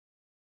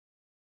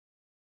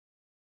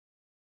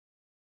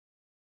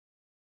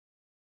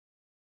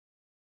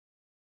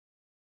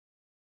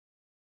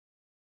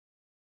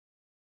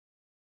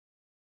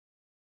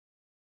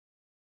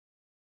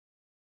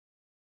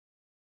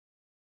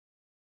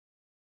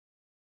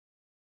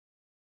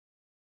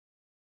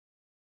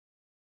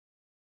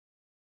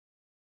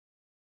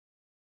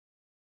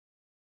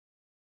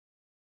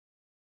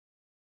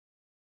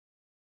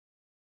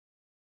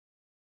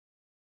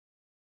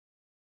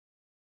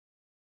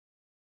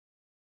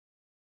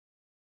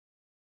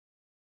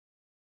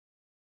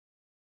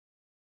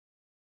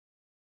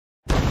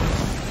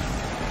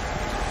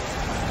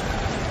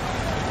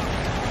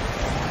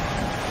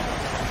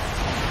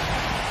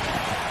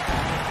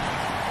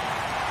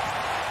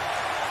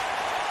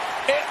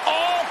It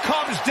all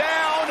comes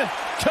down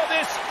to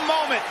this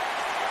moment.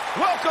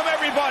 Welcome,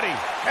 everybody,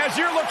 as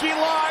you're looking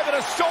live at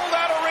a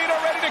sold-out arena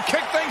ready to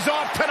kick things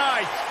off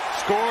tonight.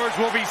 Scores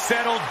will be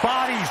settled,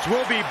 bodies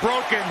will be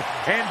broken,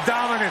 and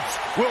dominance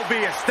will be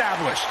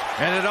established.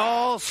 And it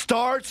all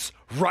starts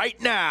right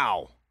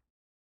now.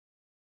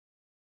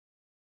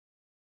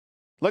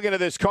 Looking at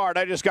this card,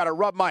 I just got to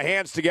rub my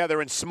hands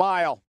together and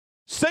smile.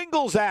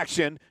 Singles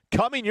action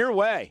coming your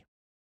way.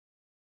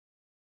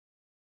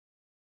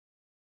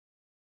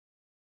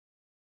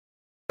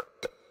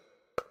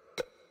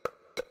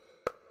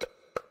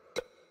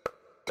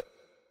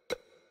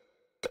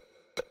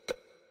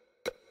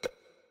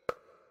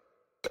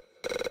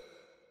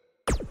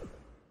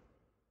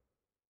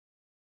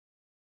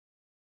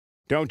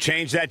 Don't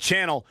change that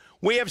channel.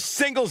 We have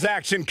singles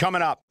action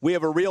coming up. We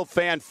have a real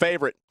fan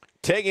favorite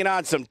taking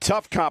on some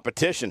tough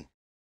competition.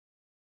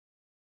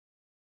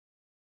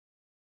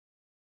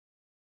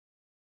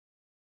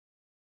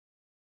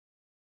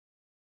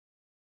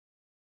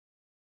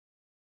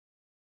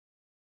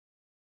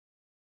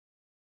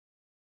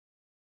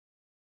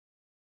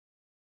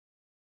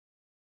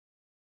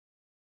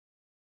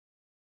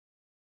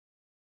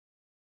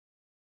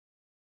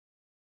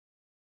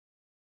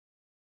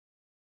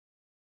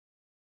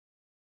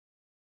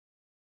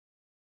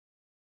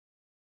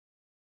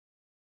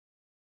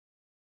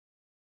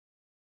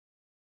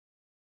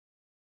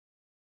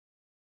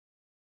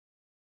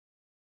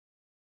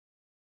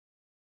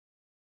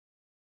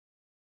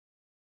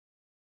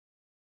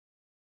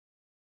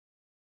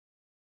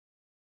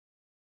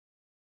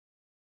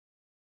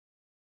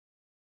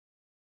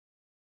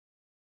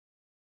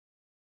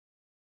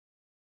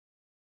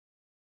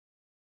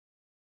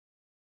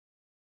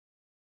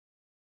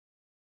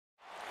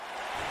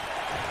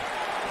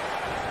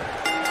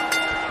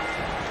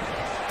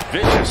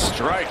 Vicious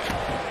strike.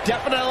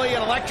 Definitely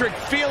an electric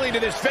feeling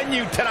to this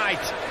venue tonight.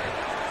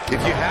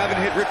 If you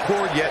haven't hit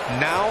record yet,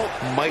 now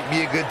might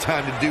be a good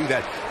time to do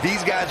that.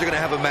 These guys are going to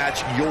have a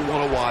match you'll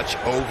want to watch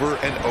over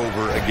and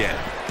over again.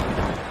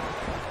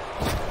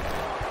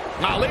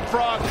 Now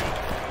leapfrog.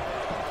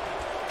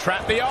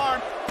 Trap the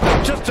arm.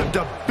 Just a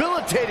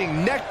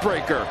debilitating neck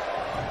breaker.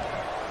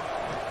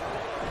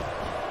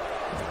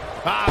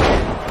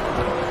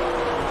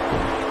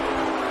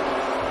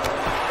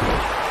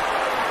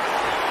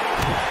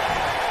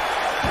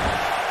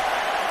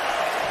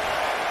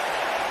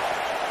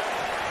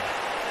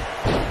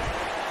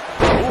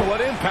 What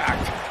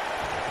impact.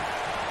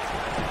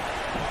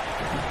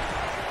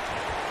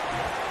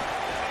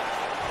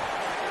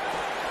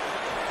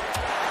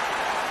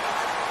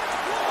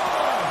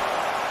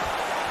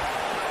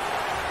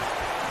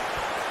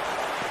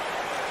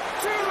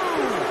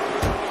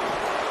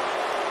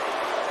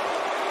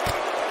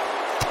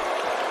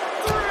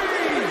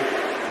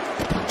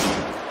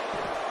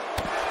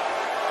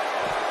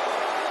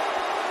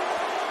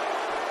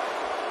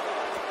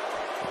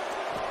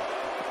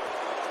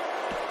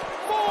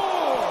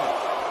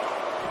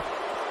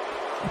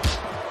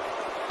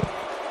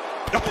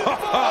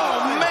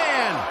 Oh,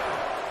 man!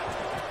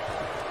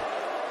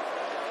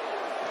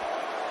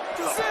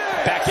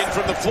 Back in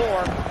from the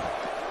floor.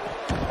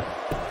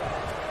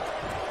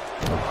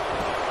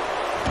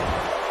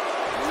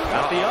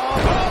 Got the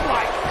arm. Oh,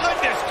 my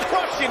goodness,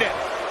 crushing it.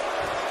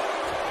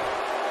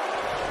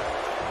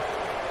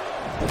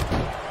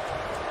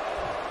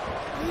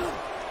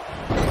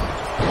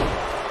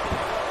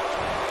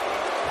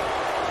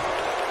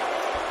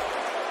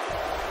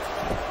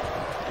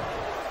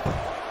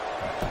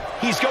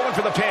 He's going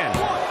for the pin.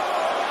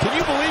 Can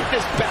you believe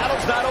this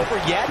battle's not over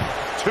yet?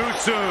 Too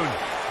soon.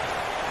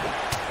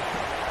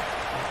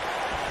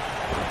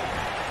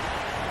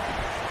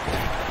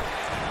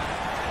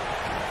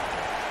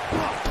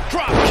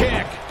 Drop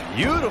kick.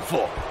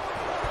 Beautiful.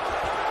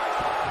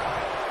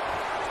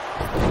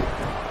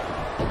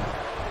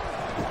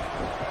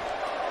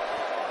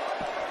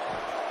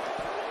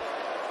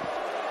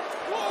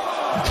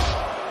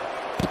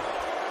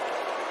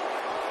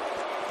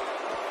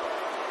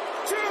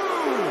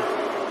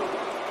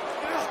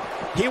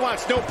 He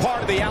wants no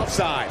part of the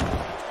outside.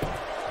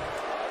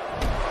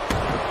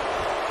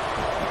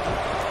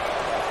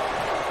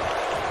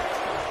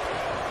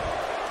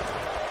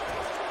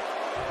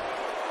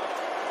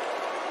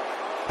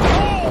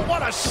 Oh,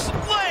 what a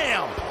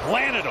slam!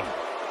 Planted him.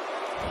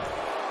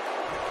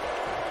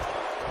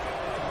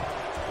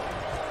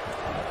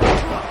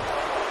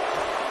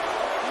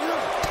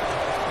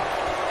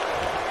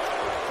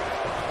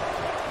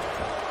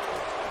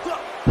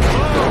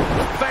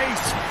 Oh,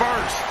 face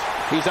first.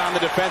 He's on the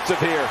defensive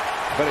here,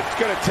 but it's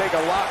going to take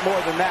a lot more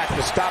than that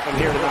to stop him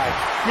here tonight.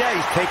 Yeah,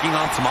 he's taking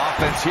on some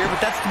offense here,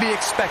 but that's to be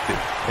expected,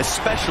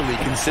 especially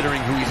considering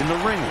who he's in the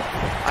ring with.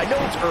 I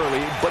know it's early,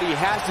 but he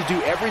has to do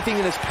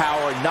everything in his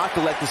power not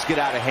to let this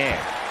get out of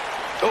hand.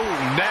 Oh,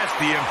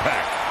 nasty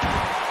impact.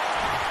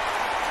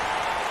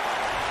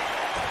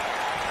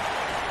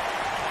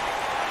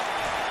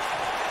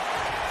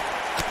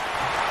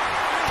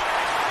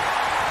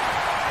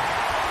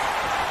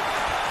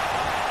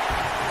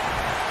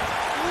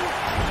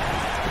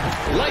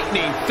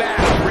 Lightning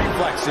fast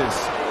reflexes. pieces.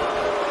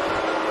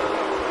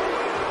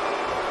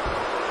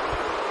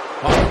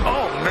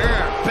 Oh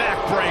man,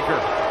 Backbreaker.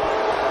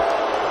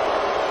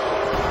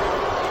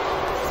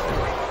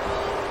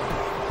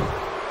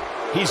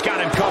 He's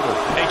got him covered.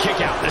 A kick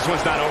out. This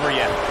one's not over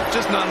yet.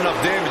 Just not enough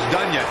damage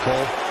done yet, Cole.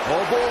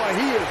 oh boy,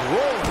 he is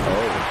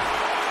rolling.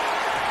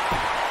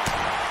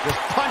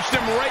 Just punched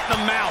him right in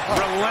the mouth.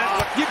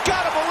 Relentless. You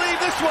gotta believe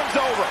this one's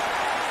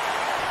over.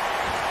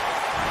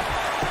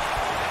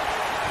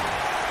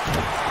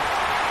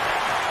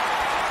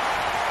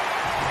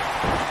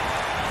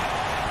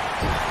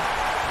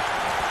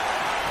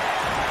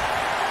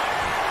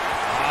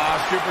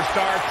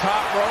 Superstar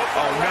top rope.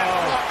 Oh no.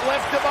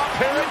 Lift him up.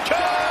 Here it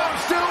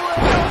comes. Do it.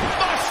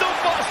 Muscle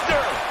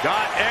buster.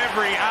 Got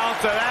every ounce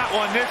of that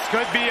one. This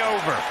could be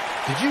over.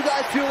 Did you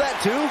guys feel that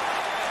too?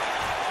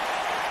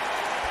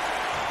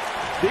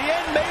 The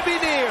end may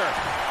be near.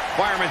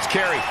 Fireman's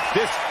carry.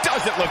 This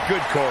doesn't look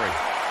good, Corey.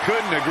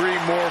 Couldn't agree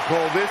more,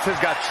 Cole. This has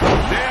got trouble.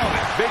 Nailed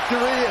it.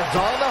 Victory is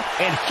on the...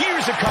 And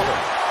here's a cover.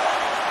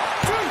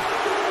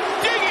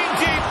 Digging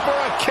deep for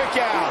a kick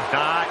out.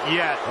 Not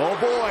yet. Oh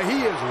boy,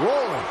 he is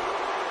rolling.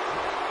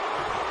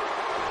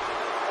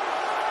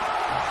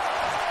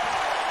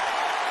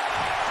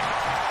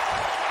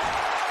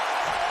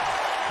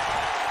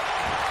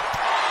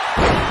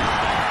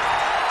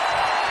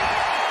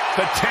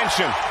 The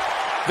tension,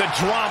 the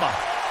drama.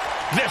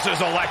 This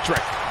is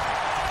electric.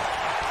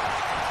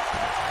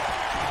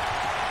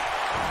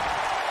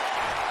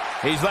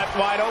 He's left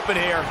wide open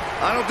here.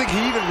 I don't think he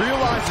even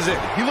realizes it.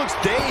 He looks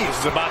dazed. This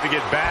is about to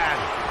get bad.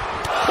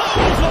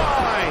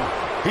 Clothesline!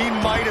 He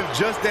might have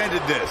just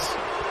ended this.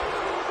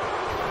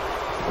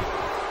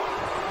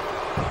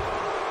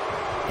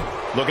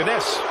 Look at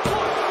this.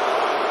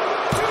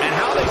 And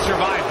how they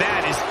survive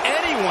that is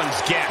anyone's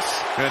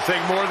guess. Gonna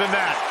take more than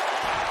that.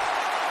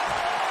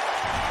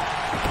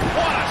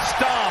 What a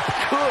stomp.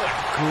 Good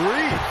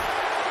grief.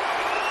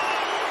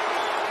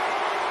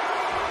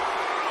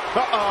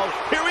 Uh-oh.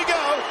 Here we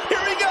go.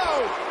 Here we go.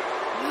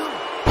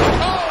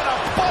 Oh, and a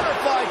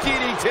butterfly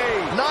DDT.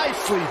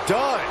 Nicely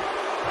done.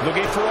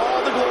 Looking for all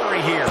the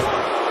glory here.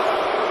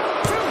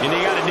 And he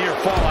got a near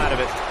fall out of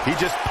it. He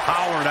just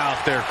powered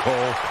out there,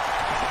 Cole.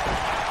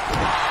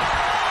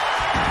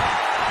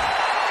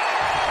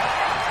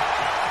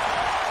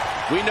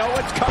 We know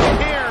what's coming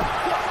here.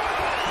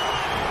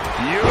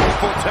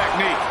 Beautiful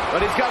technique.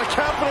 But he's got to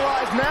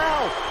capitalize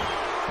now.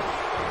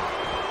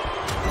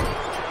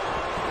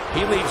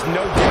 He leaves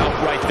no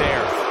doubt right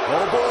there.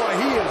 Oh boy,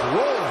 he is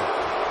rolling.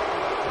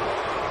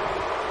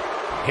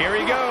 Here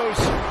he goes.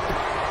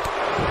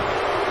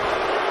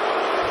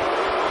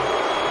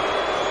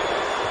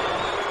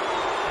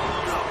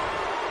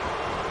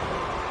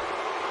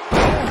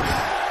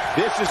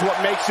 This is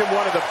what makes him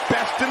one of the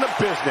best in the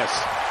business.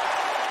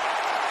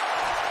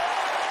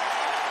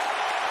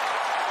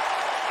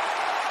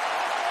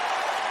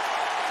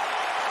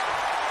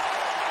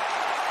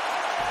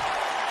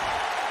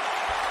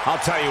 I'll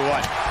tell you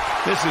what,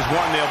 this is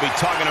one they'll be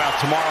talking about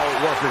tomorrow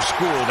at work or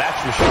school, that's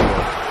for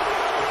sure.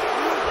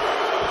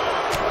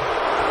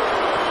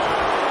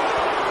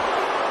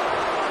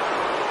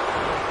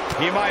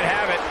 He might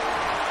have it.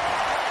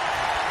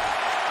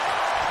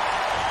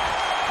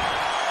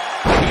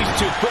 He's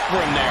too quick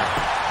for him there.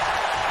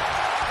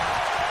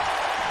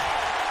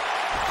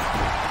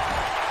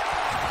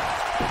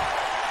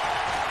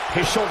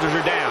 His shoulders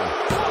are down.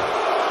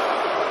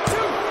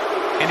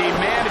 And he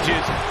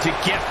manages to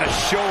get the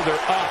shoulder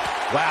up.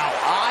 Wow,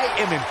 I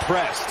am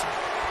impressed.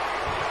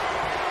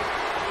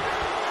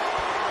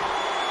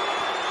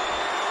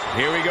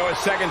 Here we go a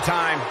second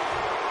time.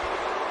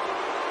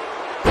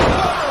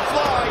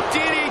 Butterfly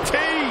DDT.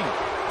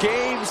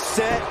 Game,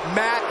 set,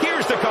 match.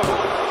 Here's the cover.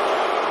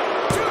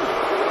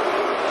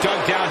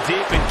 Dug down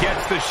deep and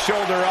gets the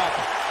shoulder up.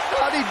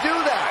 How'd he do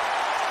that?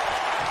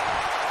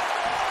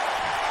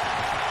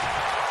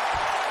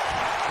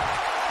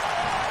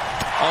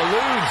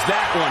 Eludes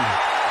that one.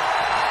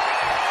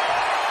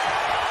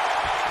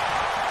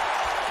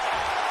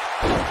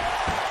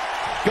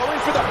 Going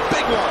for the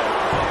big one.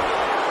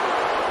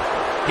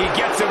 He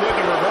gets it with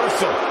a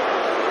reversal.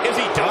 Is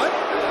he done?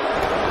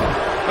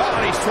 Oh,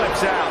 and he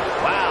slips out.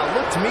 Wow,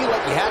 looked to me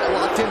like he had it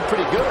locked in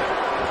pretty good.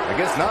 I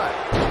guess not.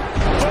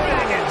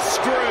 Bang and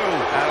screw.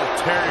 That'll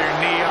tear your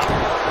knee up.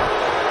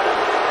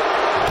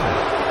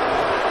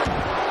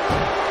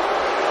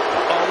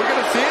 Are we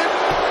going to see it?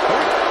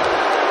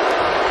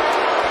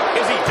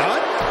 Is he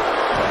done?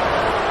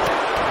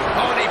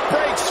 Oh, and he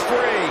breaks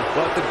free.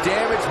 But the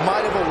damage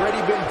might have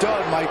already been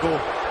done, Michael.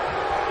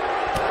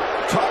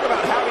 Talk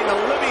about having the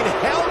living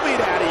hell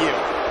beat out of you.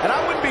 And I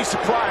wouldn't be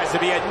surprised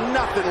if he had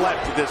nothing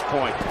left at this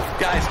point.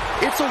 Guys,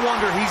 it's a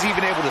wonder he's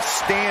even able to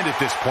stand at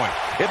this point.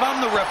 If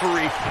I'm the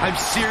referee, I'm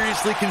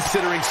seriously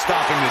considering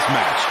stopping this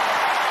match.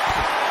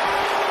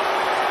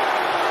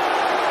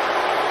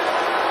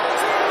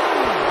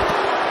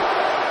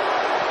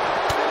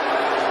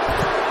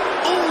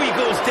 Oh, he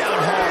goes down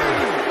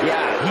hard.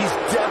 Yeah, he's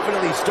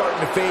definitely starting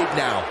to fade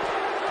now.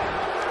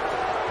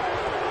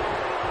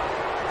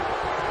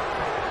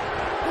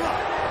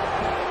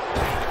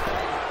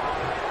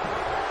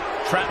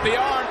 Trap the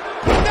arm.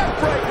 Neck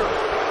breaker.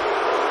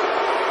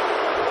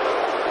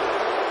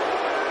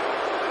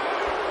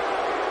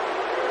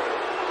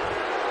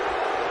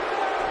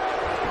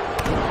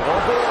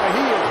 Oh boy,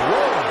 he is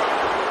rolling.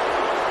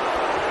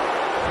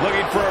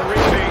 Looking for a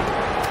repeat.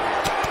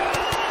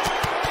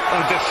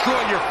 Gonna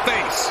destroy your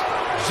face.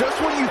 Just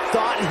when you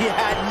thought he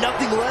had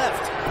nothing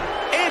left.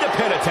 And a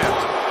pin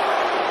attempt.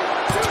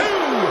 2,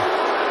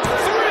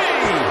 3.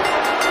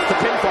 The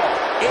pinfall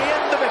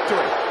and the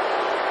victory.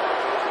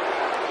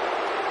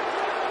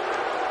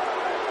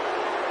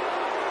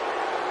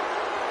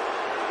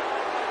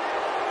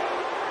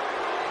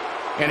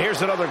 And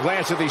here's another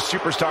glance at these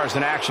superstars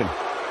in action.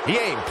 He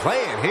ain't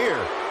playing here.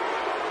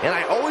 And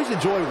I always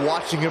enjoy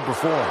watching him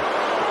perform.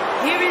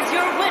 Here is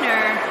your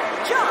winner,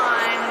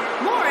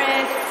 John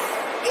Morris.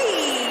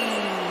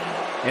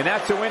 And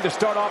that's a win to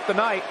start off the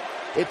night.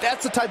 If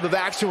that's the type of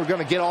action we're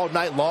going to get all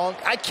night long,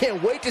 I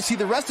can't wait to see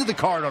the rest of the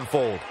card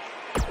unfold.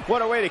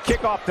 What a way to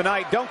kick off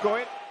tonight. Don't go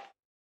in.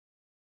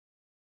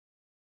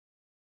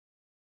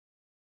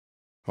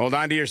 Hold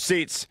on to your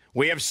seats.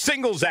 We have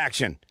singles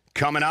action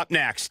coming up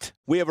next.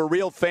 We have a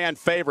real fan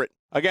favorite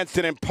against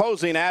an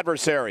imposing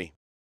adversary.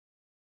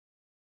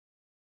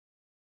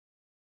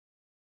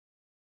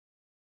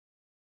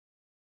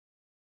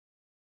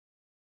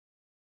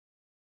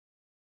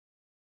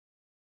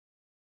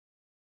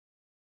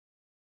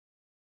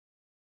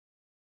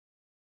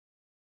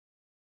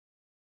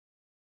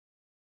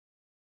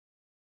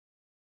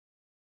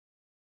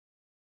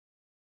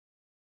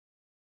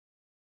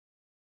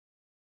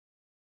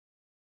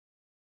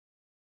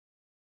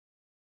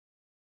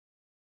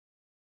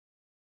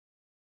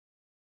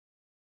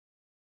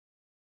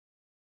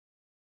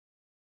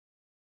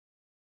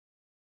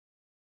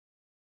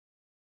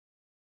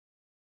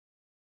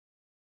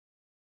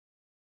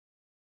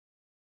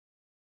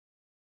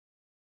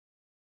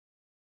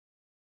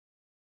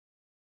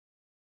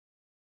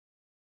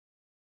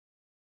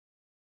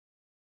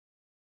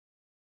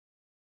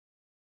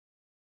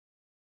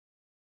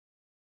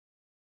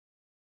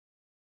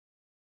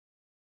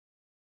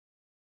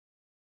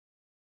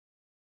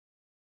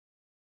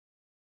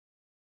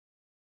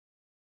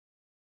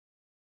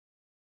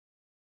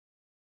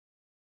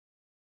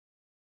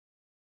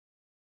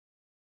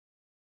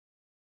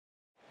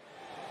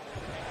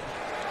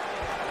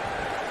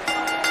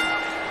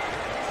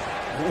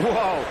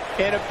 Whoa,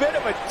 and a bit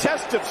of a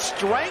test of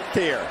strength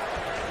here.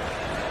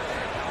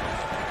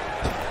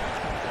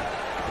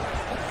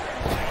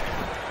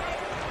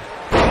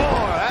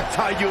 Oh, that's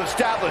how you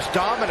establish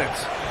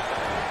dominance.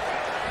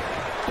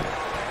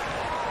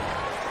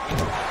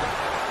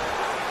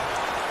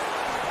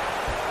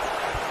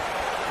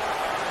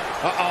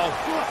 Uh-oh.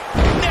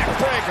 Neck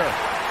breaker.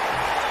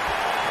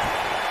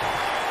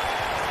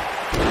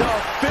 The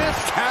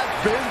fist has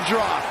been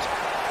dropped.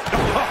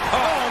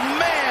 Oh,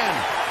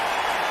 man.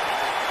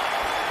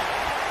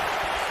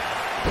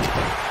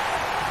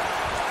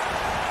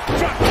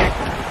 Drop kick.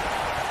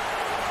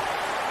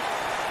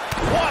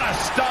 What a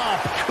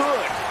stomp.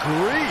 Good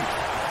grief.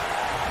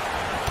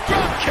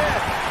 Drop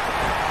kick.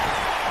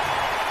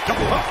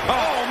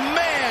 Oh,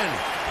 man.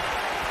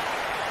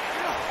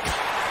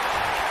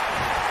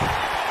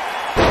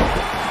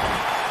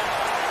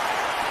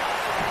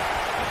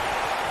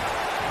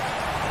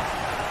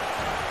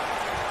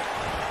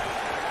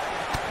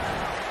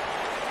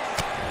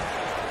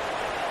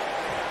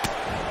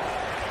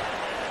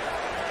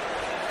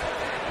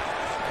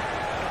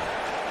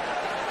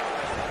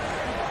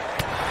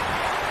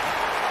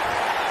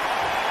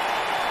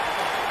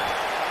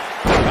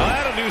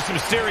 Do some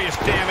serious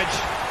damage.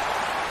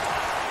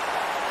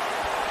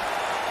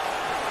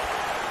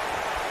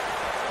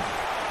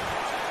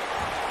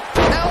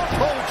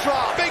 Elbow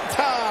drop. Big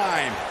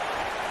time.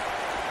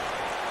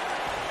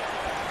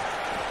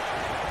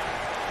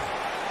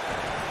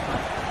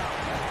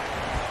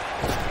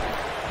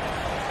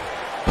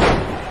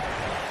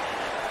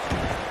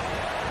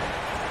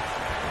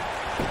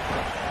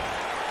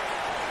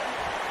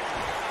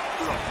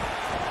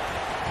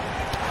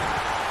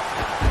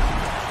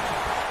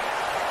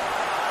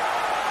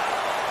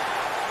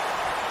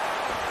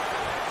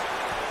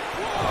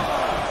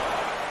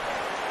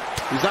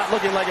 He's not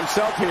looking like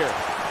himself here.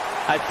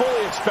 I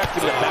fully expect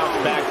him to bounce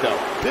back, though.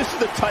 This is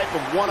the type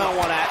of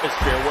one-on-one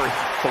atmosphere where he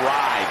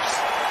thrives.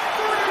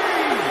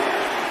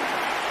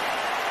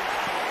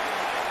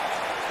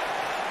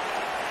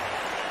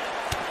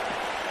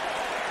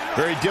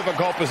 Very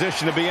difficult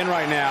position to be in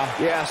right now.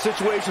 Yeah,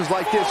 situations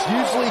like this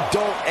usually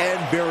don't end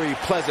very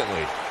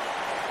pleasantly.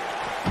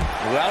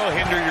 Well, that'll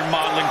hinder your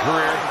modeling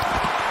career.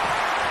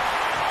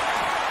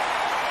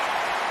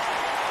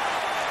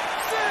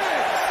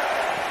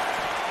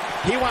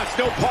 He wants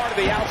no part of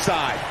the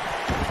outside.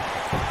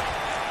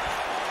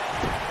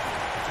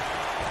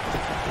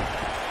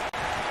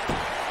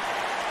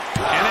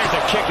 And there's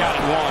a kick out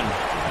at 1.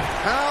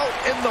 How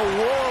in the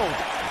world?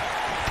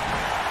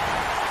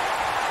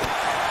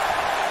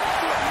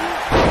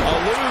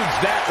 Eludes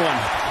that one.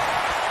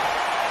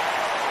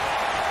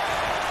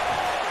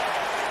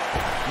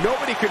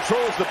 Nobody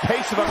controls the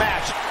pace of a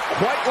match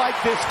quite like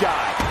this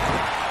guy.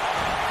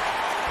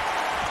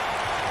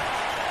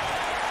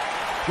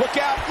 Look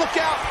out, look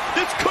out.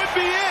 This could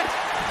be it.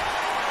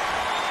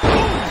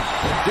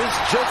 This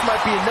just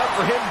might be enough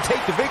for him to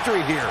take the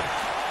victory here.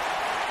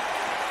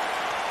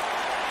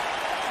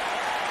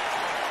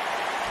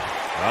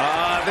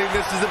 I think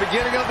this is the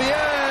beginning of the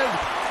end.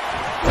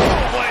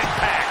 What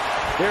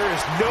impact. There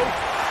is no...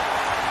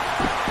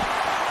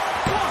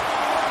 1,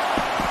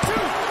 2,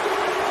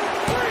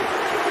 3.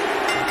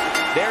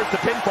 There's the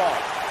pinfall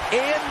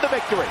and the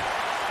victory.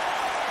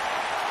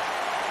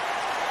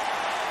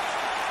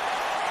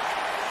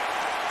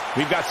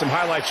 We've got some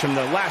highlights from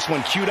the last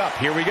one queued up.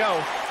 Here we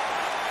go.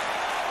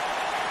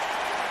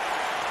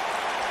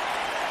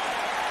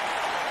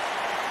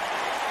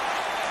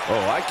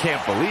 Oh, I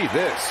can't believe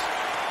this.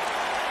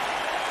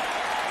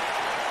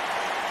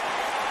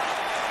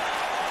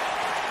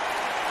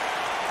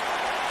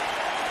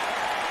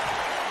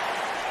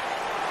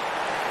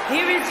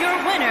 Here is your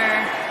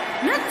winner,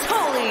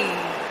 Natoli.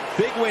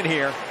 Big win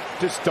here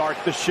to start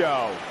the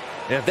show.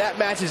 And if that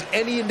match is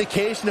any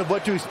indication of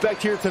what to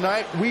expect here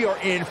tonight, we are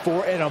in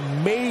for an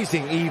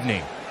amazing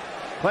evening.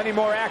 Plenty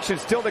more action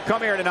still to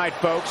come here tonight,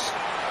 folks.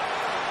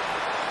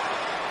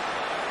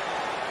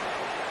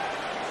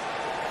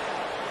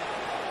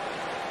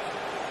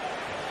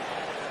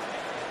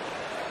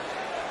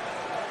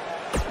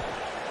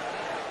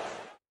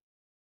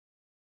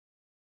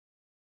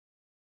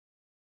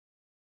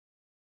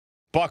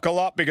 Buckle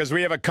up because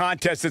we have a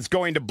contest that's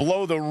going to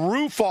blow the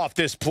roof off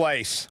this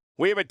place.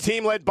 We have a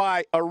team led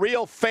by a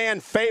real fan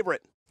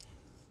favorite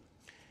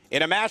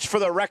in a match for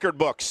the record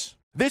books.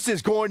 This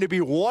is going to be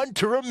one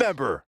to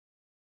remember.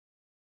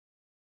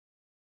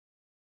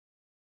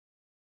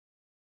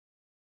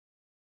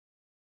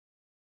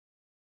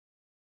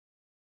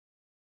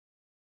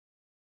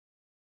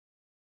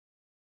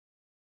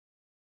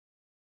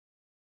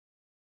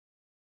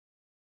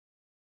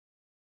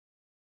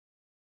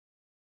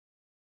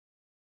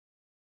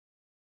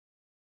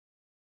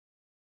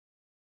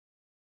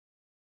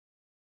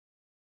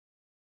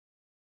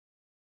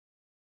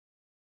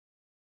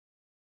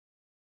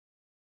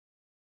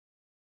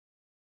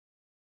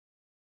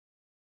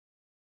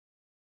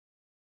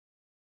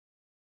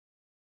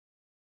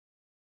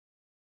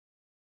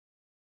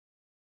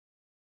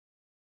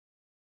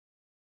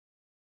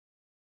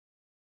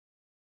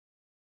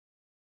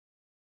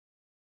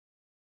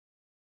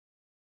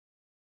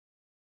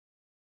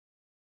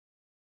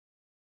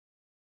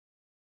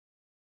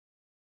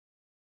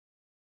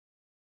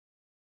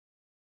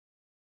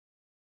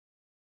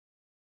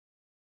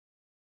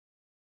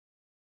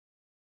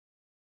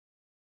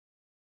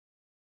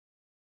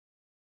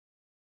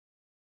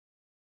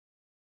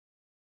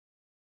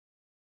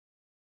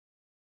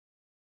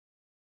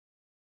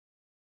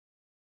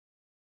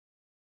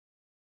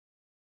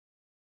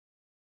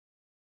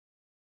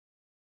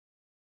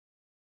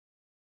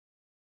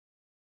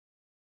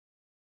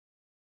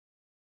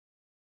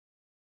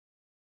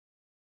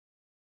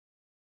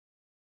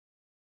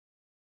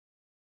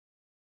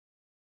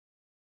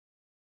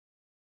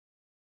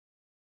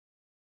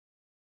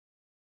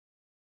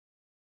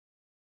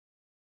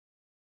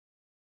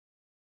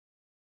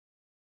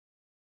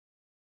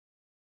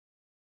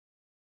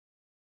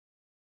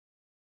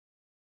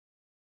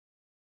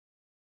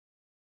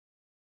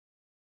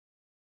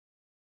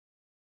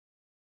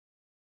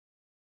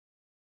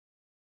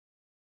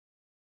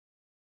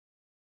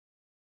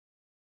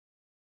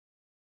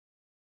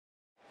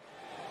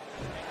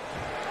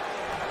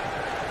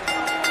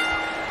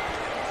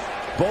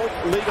 Both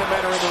legal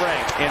men are in the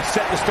ring and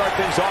set to start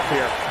things off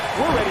here.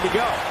 We're ready to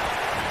go.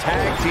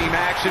 Tag team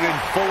action in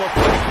full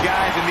effect,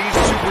 guys, and these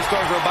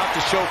superstars are about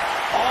to show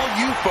all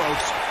you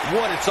folks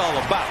what it's all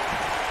about.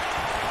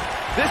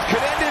 This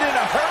could end it in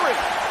a hurry.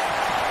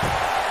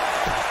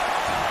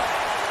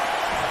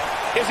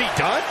 Is he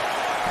done?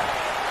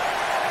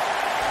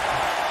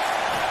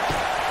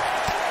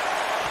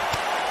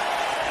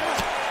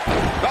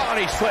 Oh,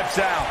 and he slips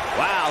out.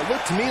 Wow,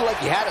 looked to me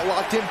like he had it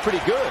locked in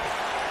pretty good.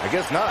 I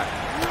guess not.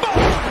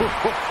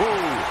 Oh,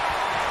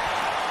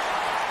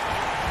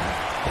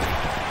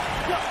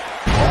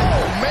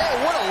 man,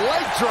 what a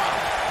leg drop.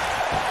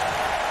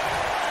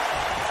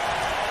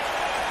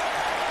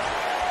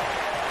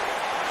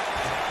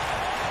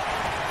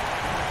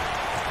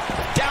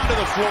 Down to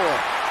the floor.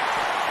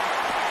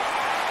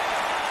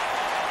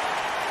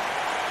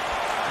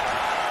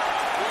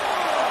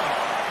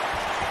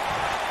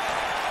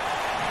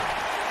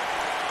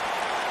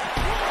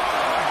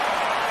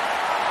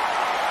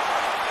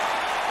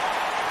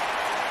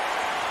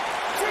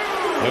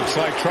 Looks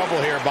like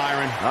trouble here,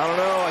 Byron. I don't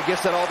know. I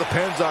guess that all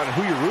depends on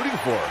who you're rooting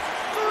for.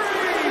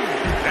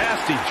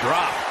 Nasty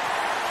drop.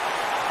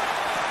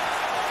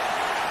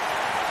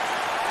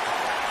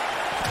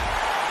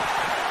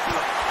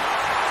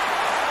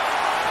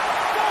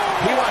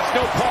 He wants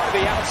no part of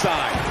the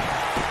outside.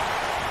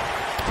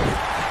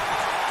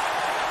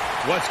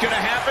 What's going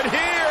to happen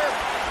here?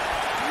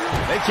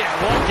 They can't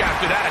walk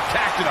after that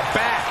attack to the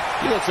back.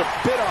 He looks a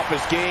bit off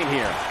his game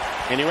here.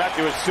 And you have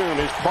to assume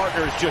his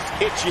partner is just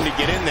itching to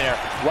get in there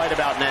right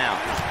about now.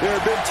 There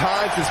have been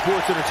times in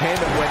sports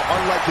entertainment when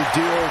unlikely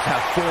duos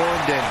have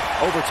formed, and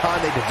over time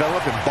they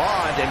develop and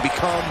bond and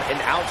become an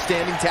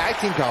outstanding tag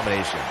team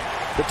combination.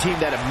 The team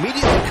that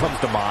immediately comes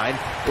to mind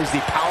is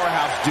the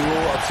powerhouse duo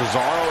of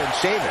Cesaro and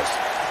Sheamus.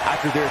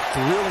 After their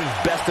thrilling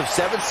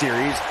best-of-7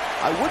 series,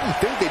 I wouldn't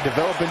think they'd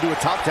develop into a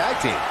top tag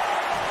team.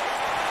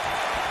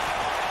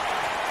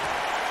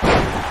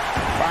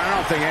 I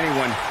don't think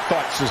anyone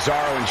thought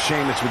Cesaro and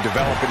Sheamus would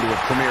develop into a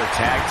premier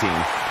tag team.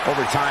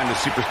 Over time, the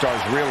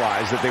superstars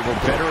realized that they were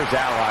better as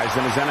allies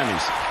than as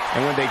enemies.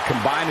 And when they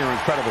combined their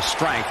incredible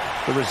strength,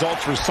 the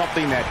results were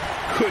something that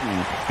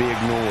couldn't be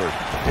ignored.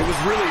 It was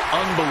really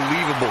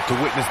unbelievable to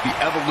witness the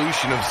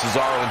evolution of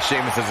Cesaro and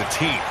Sheamus as a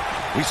team.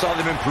 We saw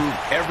them improve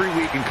every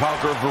week and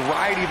conquer a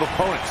variety of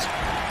opponents.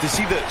 To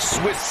see the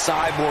Swiss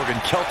Cyborg and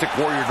Celtic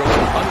Warrior go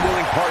from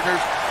unwilling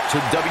partners to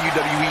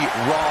WWE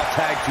Raw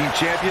Tag Team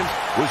Champions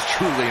was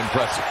truly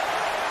impressive.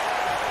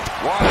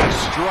 What a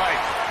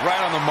strike,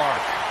 right on the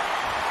mark.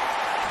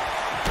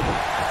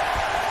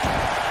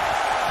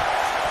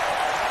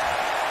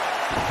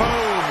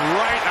 Boom,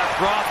 right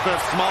across the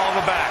small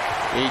of the back.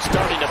 He's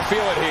starting to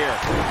feel it here.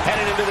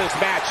 Headed into this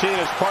match, he and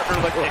his partner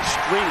look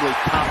extremely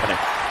confident.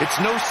 It's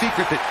no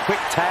secret that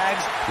quick tags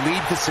lead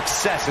to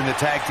success in the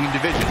tag team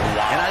division.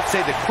 Wow. And I'd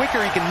say the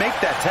quicker he can make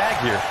that tag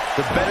here,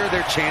 the better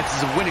their chances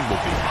of winning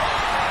will be.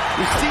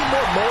 We seem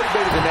more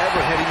motivated than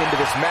ever heading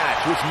into this match,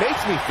 which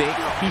makes me think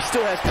he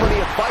still has plenty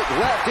of fight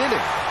left in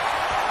him.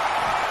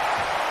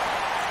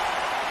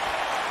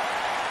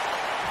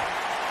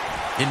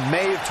 In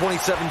May of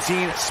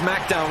 2017,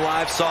 SmackDown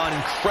Live saw an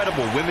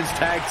incredible women's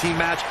tag team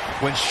match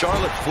when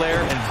Charlotte Flair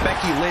and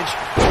Becky Lynch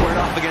squared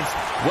off against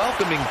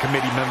welcoming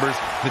committee members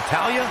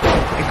Natalya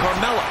and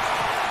Carmella.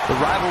 The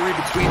rivalry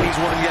between these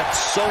women got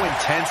so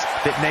intense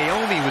that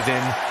Naomi was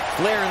in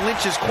Flair and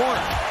Lynch's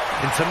corner,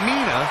 and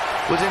Tamina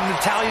was in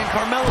Natalya and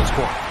Carmella's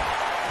corner.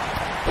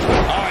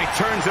 Oh, he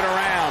turns it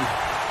around.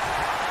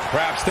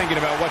 Perhaps thinking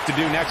about what to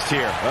do next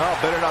here. Well,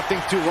 better not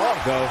think too long,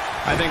 though.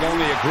 I think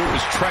only a group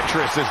as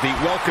treacherous as the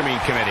welcoming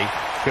committee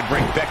could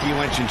bring Becky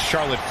Lynch and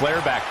Charlotte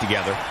Flair back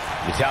together.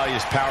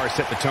 Natalya's power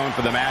set the tone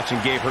for the match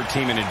and gave her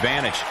team an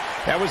advantage.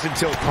 That was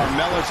until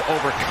Carmella's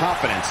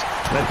overconfidence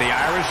let the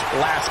Irish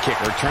last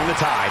kicker turn the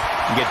tide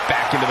and get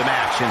back into the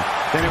match. And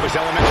then it was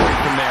elementary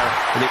from there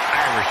for the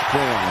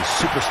Irish-born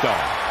superstar.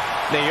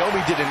 Naomi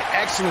did an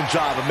excellent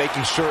job of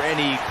making sure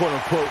any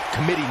quote-unquote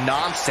committee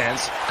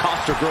nonsense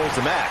cost her girls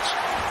the match.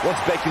 Once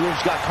Becky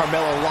Lynch got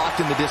Carmella locked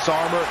in the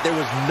disarmor, there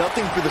was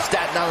nothing for the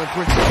Staten Island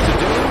Princess to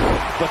do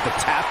but to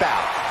tap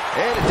out.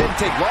 And it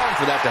didn't take long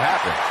for that to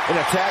happen. In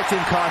a tag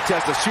team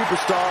contest, a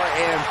superstar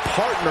and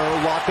partner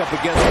lock up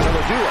against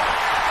another duo.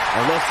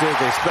 Unless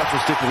there's a special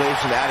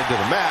stipulation added to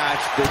the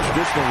match, the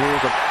traditional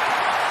rules of...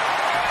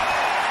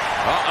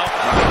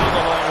 Not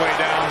a long way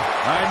down.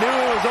 I knew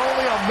it was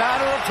only a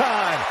matter of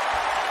time.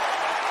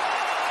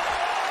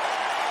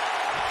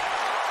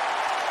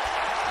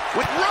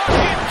 With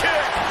rocket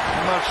kick!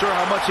 I'm not sure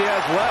how much he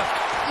has left.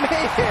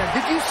 Man,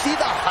 did you see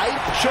the height?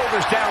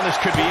 Shoulders down, this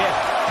could be it.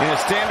 In a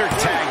standard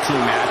tag team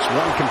match,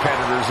 one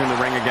competitor is in the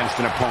ring against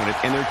an opponent,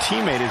 and their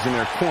teammate is in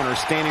their corner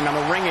standing on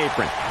the ring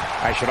apron.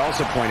 I should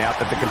also point out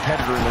that the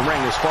competitor in the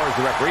ring, as far as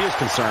the referee is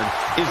concerned,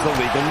 is the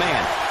legal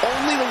man.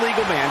 Only the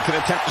legal man can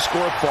attempt to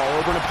score a fall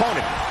over an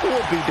opponent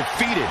or be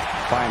defeated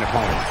by an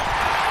opponent.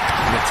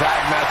 In a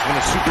tag match, when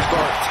a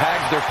superstar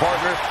tags their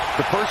partner,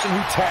 the person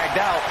who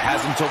tagged out has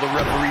until the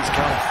referees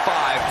count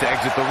 5 to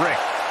exit the ring.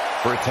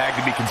 For a tag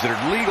to be considered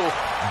legal,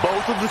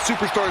 both of the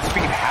superstars'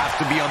 feet have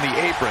to be on the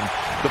apron.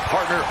 The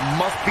partner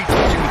must be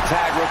touching the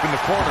tag rope in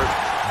the corner.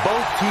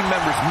 Both team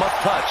members must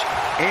touch,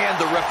 and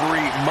the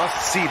referee must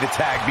see the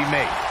tag be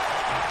made.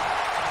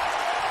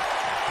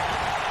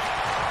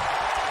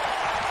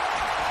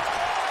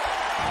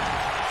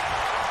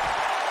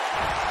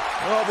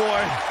 Oh,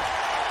 boy.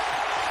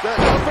 That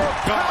number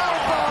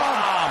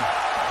Bomb.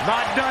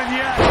 Not done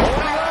yet.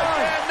 holding on.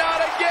 And not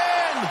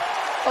again!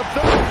 A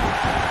third.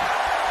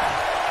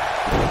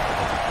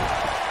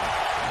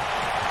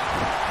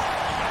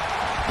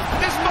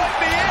 This might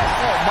be it!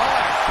 Oh, my.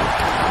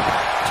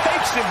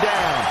 Takes him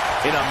down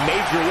in a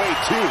major way,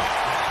 too.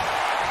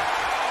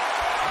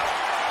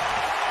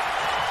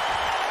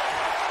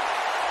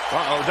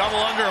 Uh-oh,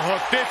 double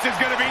underhook. This is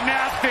going to be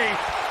nasty.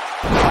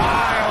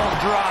 Pile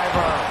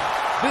driver.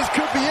 This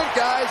could be it,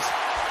 guys.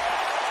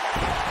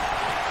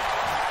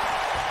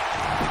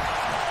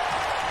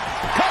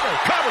 Cover,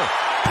 cover.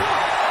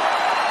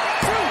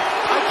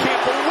 I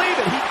can't believe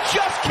it. He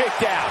just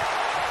kicked out.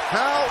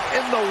 How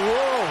in the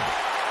world?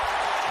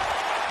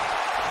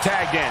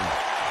 Tagged in.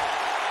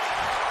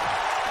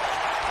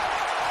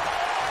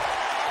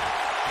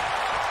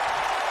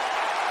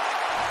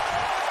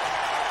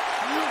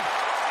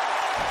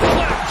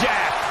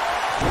 Flapjack!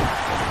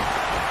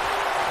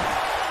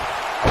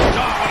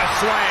 Oh, what a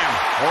slam!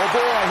 Oh,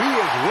 boy, he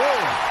is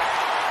rolling.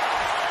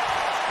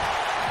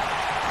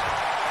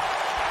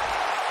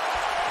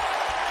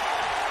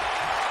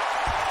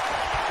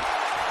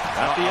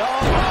 Oh,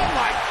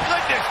 my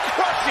goodness,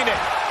 crushing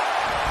it!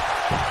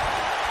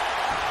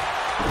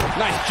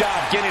 Nice job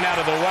getting out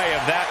of the way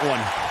of that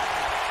one.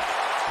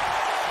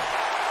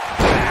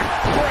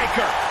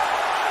 Backbreaker.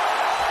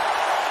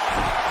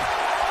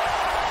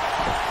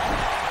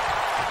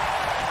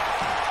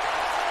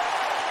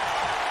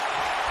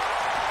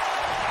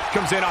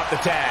 Comes in off the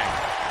tag.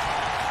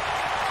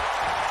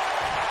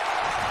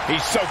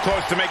 He's so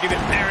close to making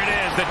it. There it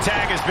is. The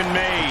tag has been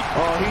made.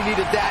 Oh, he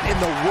needed that in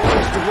the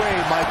worst way,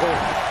 Michael.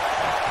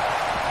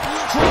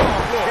 Strong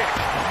kick.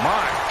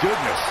 My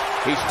goodness.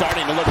 He's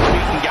starting to look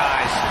beaten,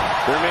 guys.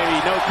 There may be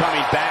no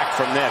coming back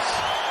from this.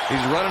 He's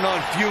running on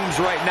fumes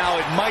right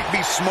now. It might be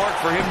smart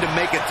for him to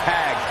make a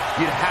tag.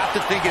 You'd have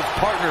to think his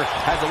partner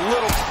has a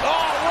little...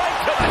 Oh,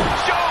 right to the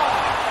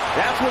jaw.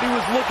 That's what he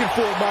was looking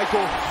for,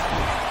 Michael.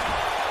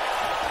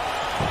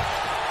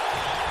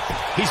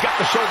 He's got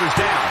the shoulders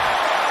down.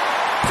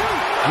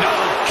 No,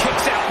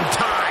 kicks out in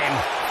time.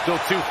 Still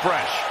too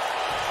fresh.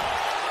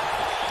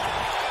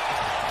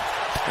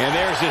 And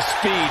there's his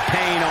speed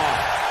paying off.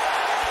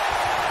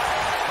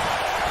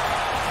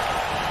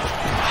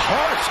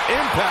 Harsh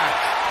impact.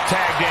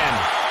 Tagged in.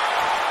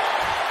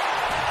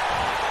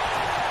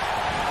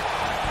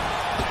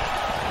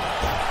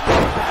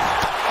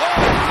 Oh,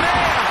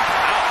 man.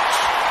 Ouch.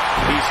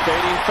 He's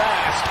fading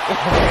fast. Oh,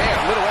 man,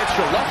 a little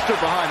extra luster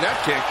behind that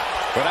kick.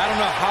 But I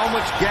don't know how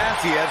much gas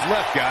he has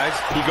left, guys.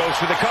 He goes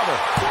for the cover.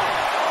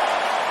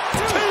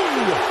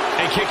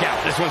 2. And kick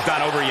out. This one's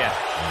not over yet.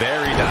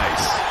 Very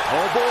nice.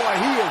 Oh, boy,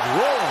 he is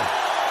rolling.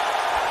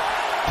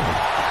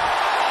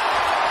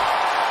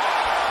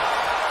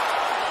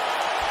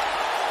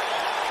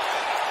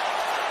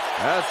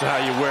 That's how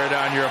you wear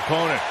down your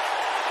opponent.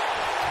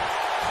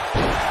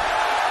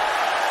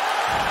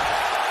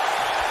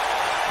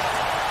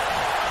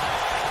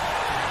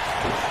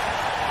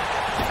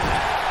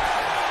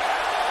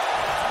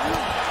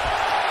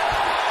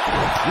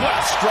 What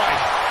a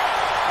strike.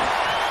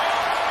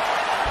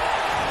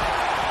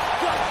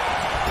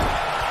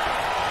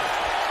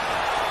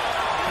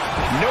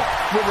 Nope,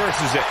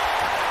 reverses it.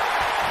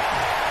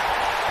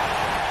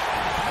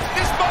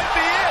 This might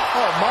be it.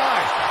 Oh,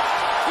 my.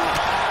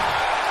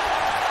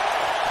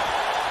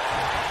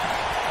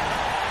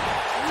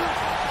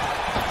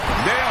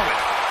 Nailed it.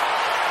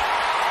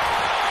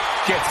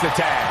 Gets the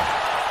tag.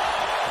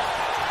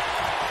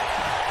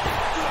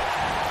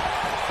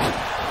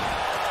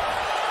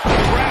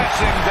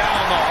 Crashing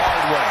down the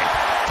hard way.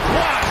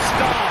 What a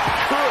stomp.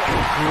 Good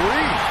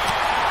grief.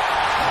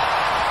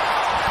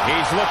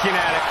 He's looking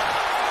at it.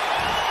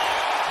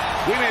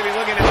 We may be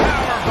looking at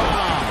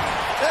powerbomb.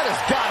 That has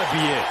got to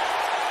be it.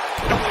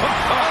 Oh,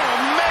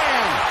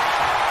 man.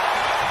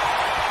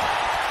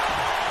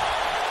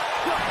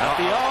 Oh,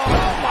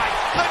 my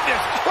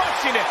goodness.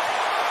 Crushing it.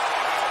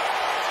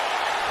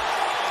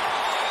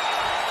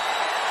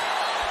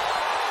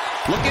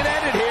 Looking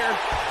at it here.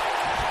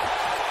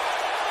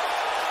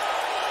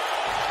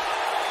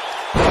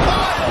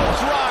 Pile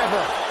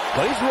driver.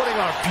 But he's running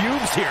on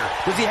fumes here.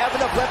 Does he have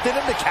enough left in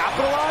him to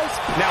capitalize?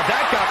 Now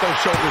that got those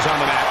shoulders on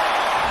the mat.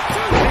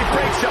 He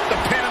breaks up the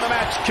pin and the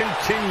match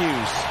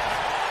continues.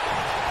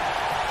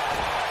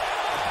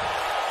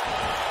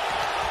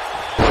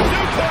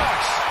 Suplex.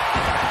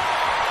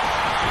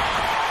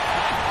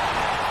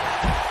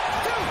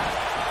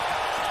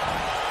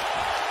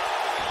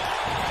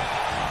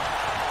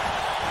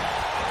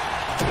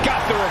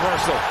 Got the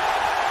reversal.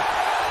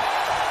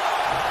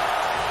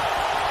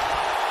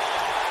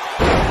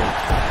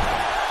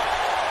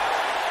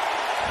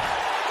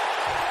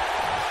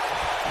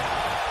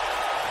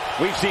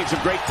 We've seen some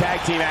great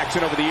tag team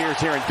action over the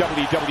years here in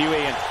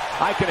WWE, and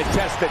I can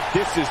attest that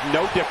this is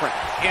no different.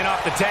 In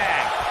off the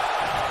tag.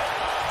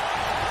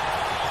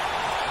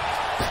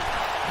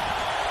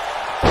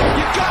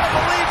 You gotta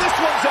believe this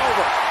one's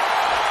over.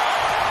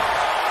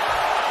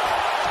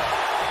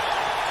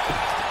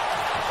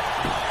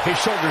 His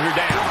shoulders are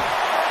down.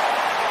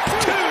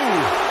 2!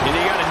 And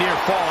he got a near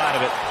fall out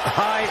of it.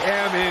 I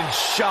am in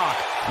shock.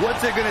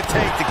 What's it going to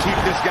take to keep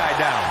this guy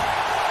down?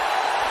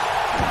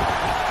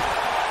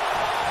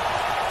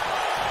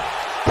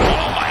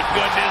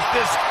 Goodness,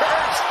 this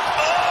hurts.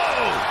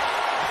 Oh!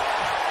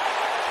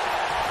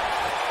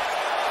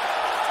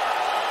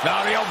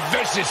 Now the old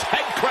vicious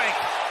head crank.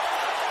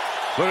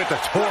 Look at the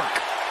torque.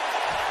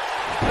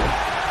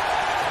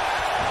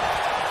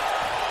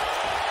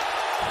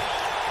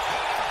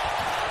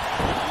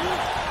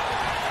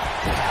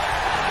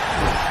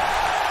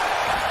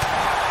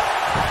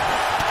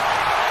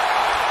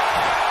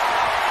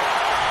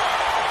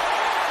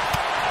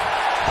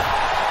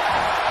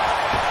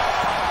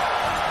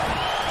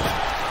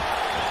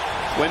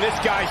 When this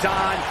guy's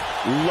on,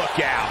 look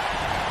out.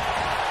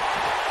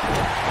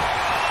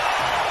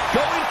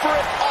 Going for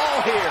it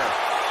all here.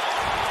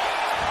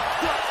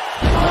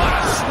 What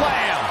a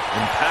slam.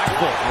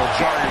 Impactful. Will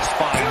jar your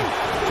spine.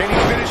 Can he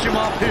finish him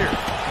off here?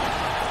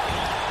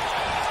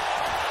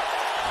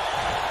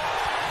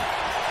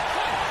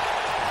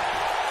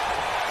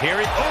 Here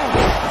he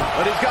goes.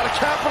 But he's got to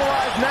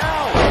capitalize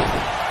now.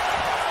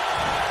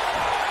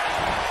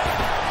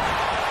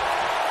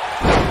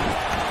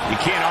 You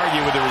can't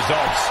argue with the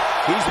results.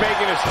 He's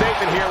making a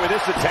statement here with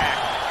this attack.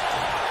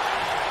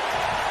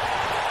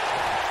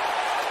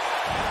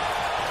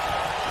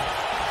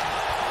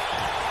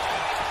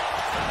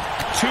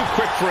 too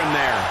quick for him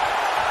there.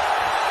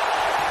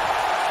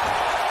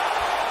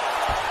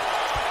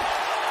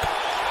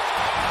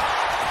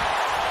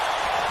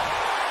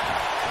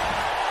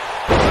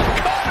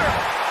 Cutter!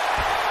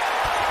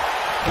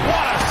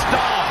 What a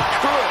stomp!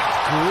 Good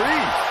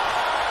grief!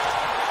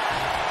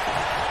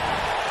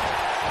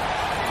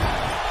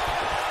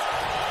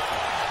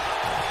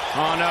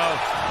 Oh, no.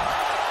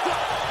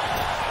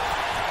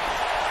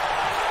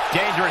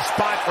 Dangerous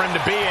spot for him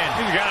to be in.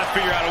 He's got to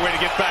figure out a way to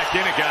get back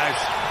in it,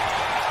 guys.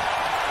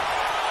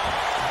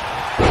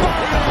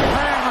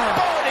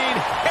 Burning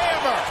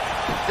hammer!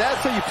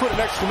 That's how you put an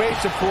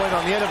exclamation point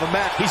on the end of a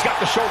match. He's got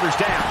the shoulders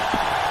down.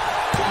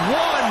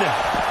 1,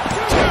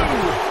 2.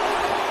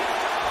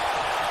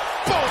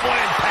 Boom, what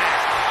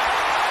impact.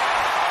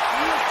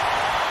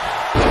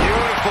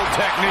 Beautiful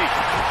technique.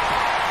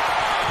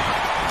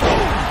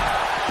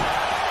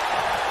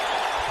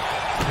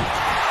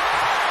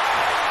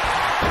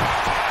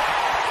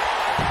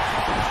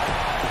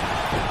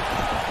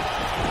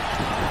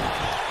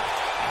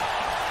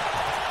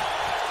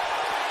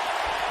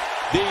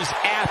 These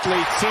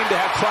athletes seem to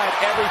have tried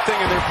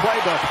everything in their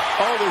playbook.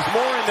 Oh, there's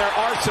more in their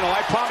arsenal,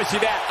 I promise you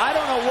that. I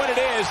don't know what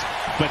it is,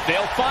 but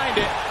they'll find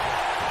it.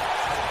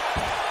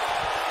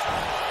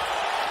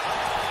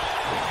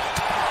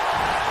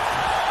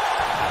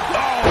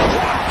 Oh,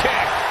 drop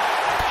kick.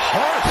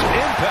 Harsh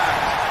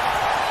impact.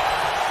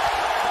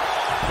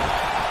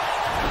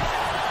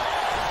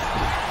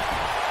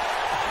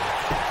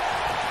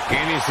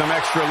 Gaining some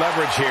extra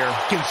leverage here.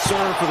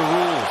 Concern for the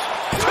rules.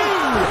 2.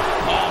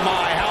 Oh,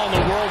 my. How in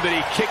the world did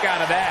he kick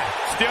out of that?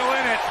 Still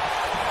in it.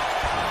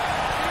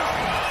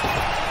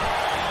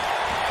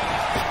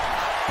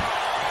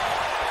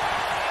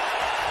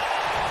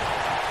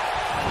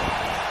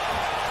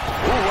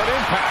 Ooh, what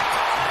impact.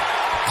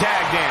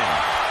 Tagged in.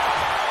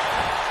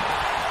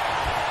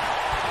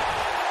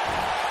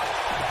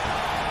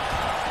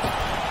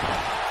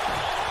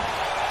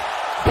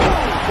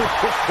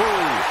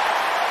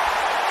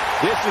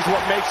 This is what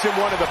makes him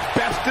one of the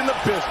best in the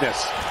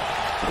business.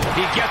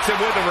 He gets it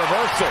with a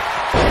reversal.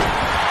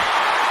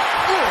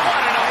 Ooh,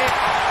 what an hit.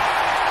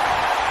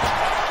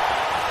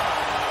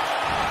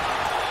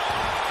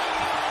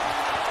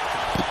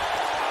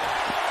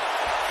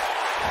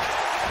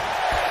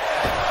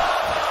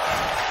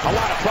 A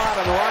lot of pride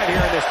on the line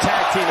here in this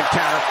tag team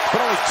encounter, but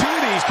only 2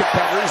 of these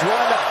competitors will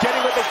end up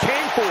getting what they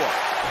came for.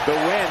 The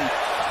win.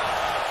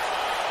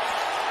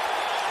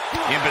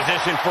 In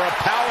position for a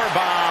power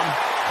bomb.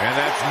 And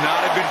that's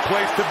not a good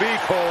place to be,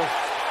 Cole.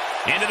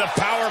 Into the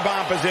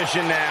powerbomb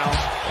position now.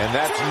 And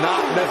that's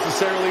not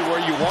necessarily where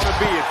you want to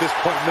be at this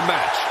point in the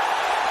match.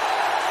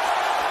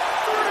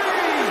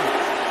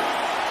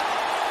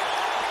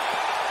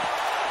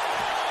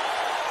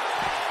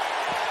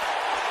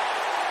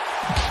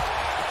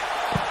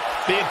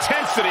 3. The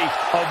intensity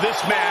of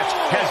this match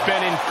has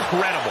been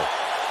incredible.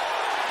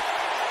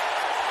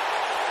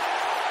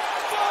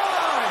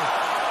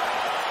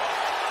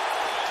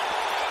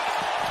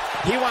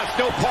 5. He wants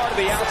no part of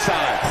the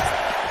outside.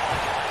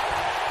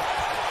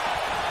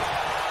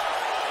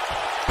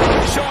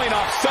 Showing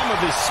off some of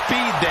his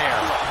speed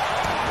there.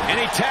 And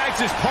he tags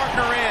his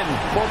partner in.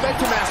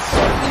 Momentum has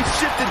certainly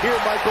shifted here,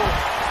 Michael.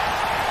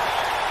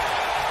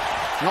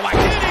 Oh, my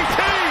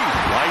DDT!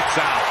 Lights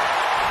out.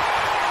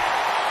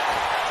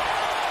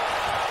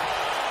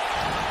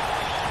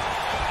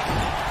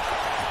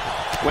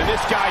 When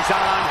this guy's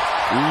on,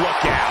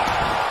 look out.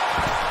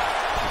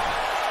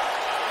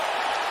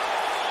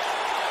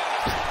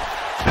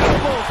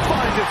 Elbow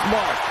finds its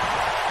mark.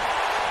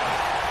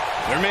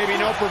 There may be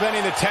no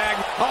preventing the tag.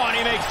 Oh, and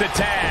he makes the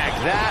tag.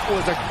 That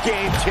was a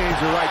game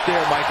changer right there,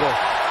 Michael.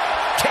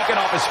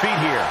 Taking off his feet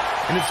here.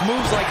 And it's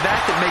moves like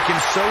that that make him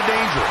so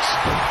dangerous.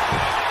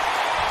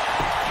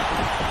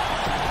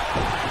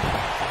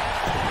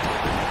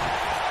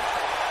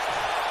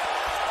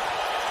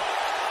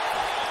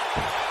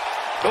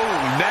 Oh,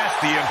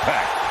 nasty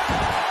impact.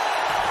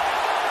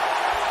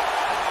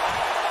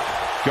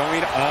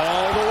 Going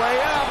all the way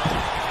up.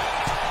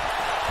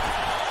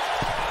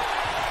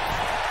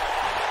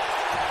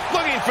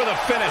 Looking for the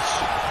finish.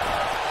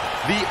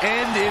 The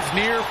end is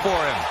near for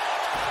him.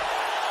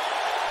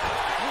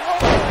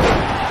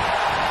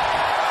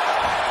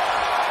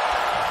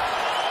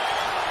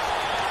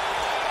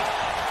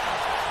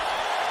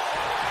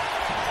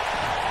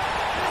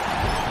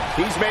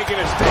 He's making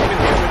a statement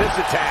here with this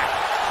attack.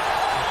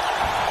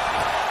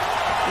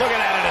 Looking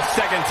at it a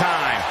second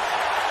time.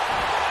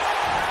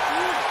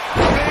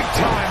 Big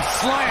time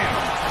slam.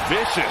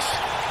 Vicious.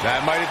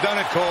 That might have done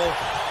it, Cole.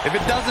 If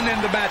it doesn't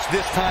end the match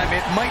this time, it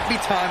might be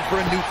time for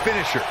a new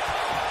finisher.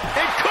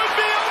 It could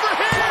be over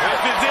here.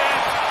 This is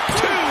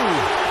it. 2.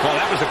 Well,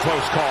 that was a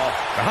close call.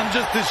 I'm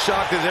just as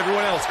shocked as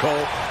everyone else,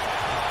 Cole.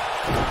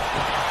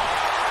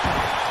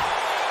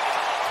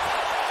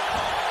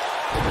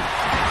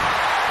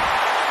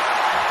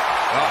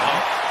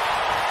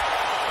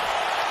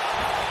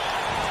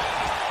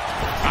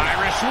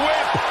 Irish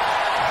whip.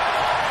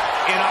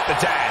 In off the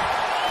tag.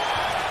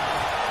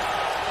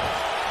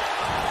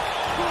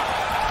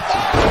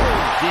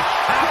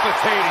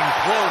 Decapitated. devastating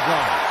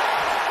clothesline.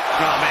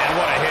 Oh, man,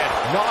 what a hit.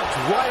 Knocked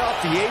right off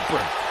the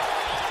apron.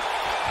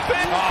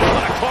 Oh,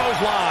 what a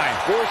clothesline.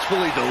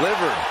 Forcefully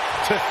delivered.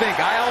 To think,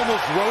 I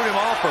almost wrote him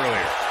off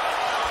earlier.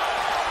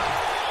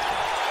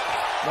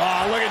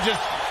 Oh, look at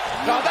just...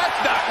 No, that's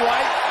not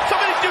right.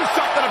 Somebody do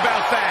something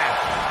about that.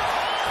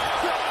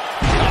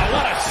 Oh,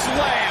 what a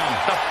slam.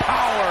 The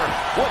power.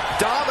 What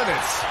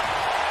dominance.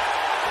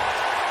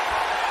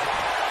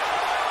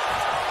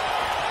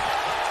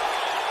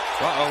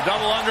 Uh-oh,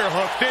 double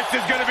underhook. This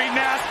is going to be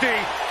nasty.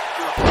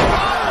 Oh,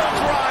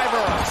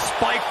 driver.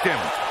 Spiked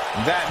him.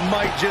 That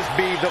might just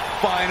be the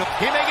final.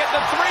 He may get the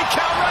 3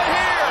 count right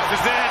here.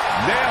 This is it.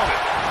 Nailed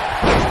it.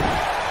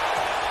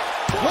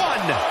 1.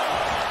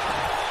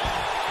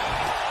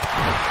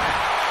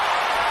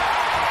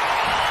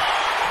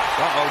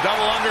 Uh-oh,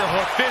 double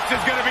underhook. This is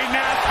going to be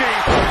nasty.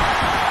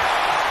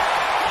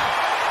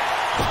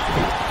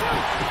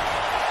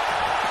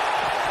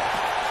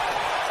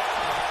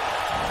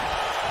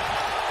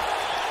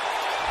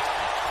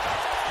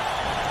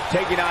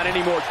 Taking on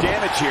any more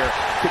damage here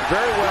could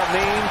very well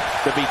mean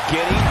the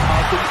beginning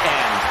of the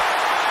end.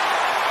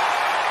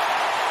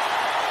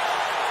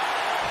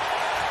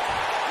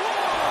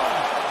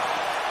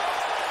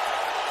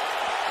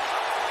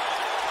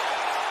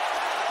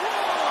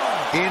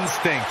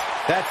 Instinct.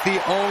 That's the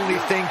only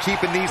thing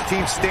keeping these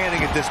teams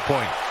standing at this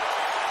point.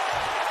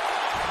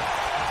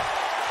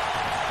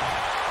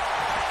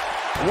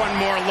 One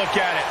more look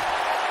at it.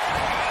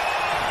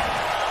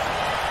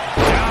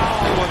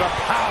 Down with a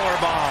power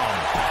bomb.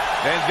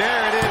 And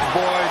there it is,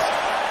 boys.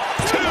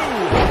 2.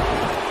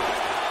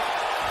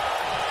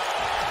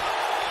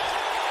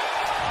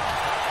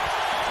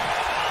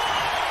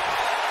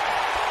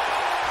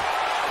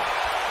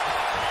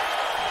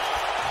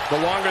 The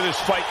longer this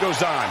fight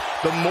goes on,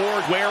 the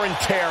more wear and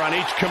tear on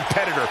each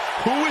competitor.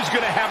 Who is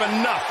going to have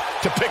enough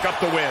to pick up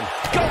the win?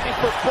 Going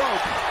for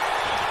broke.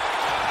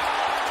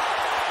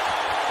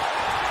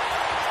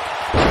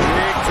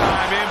 Big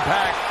time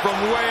impact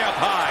from way up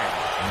high.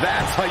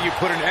 That's how you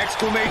put an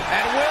exclamation.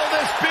 And will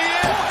this be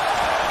it?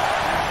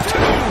 2.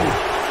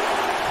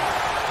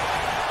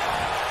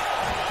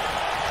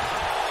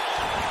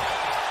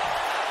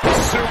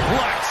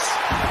 Suplex.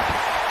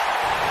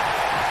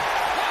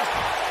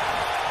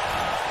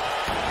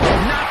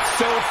 Not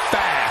so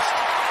fast.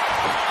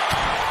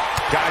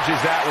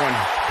 Dodges that one.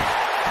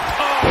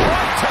 Oh,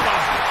 right to the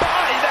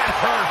body. That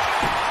hurt.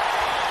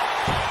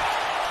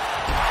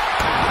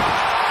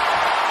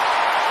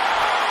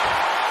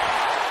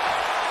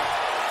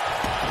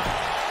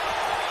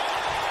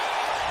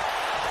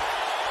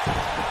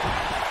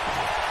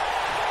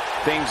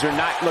 Things are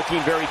not looking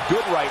very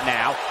good right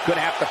now. Going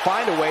to have to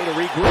find a way to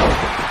regroup.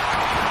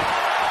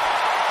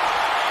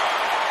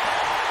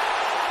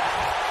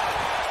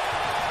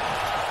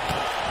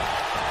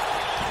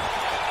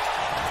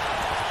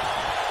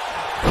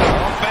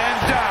 Up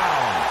and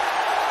down.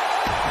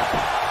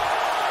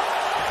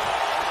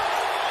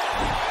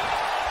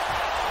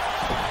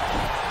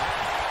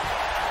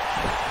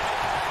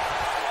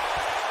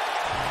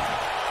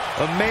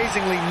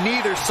 Amazingly,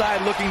 neither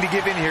side looking to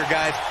give in here,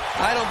 guys.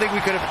 I don't think we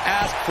could have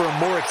asked for a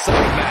more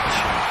exciting match.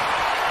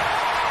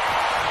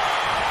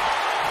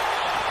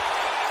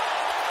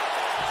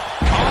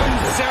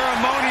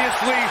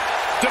 Unceremoniously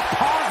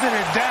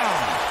deposited down.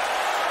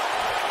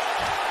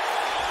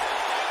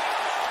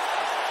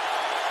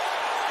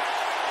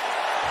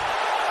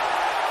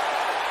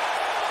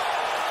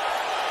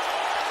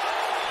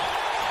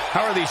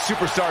 How are these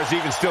superstars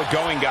even still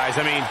going, guys?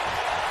 I mean,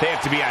 they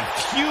have to be on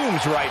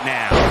fumes right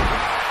now.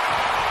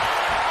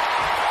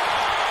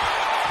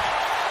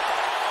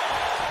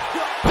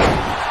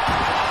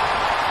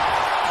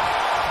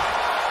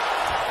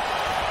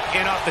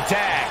 In off the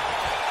tag.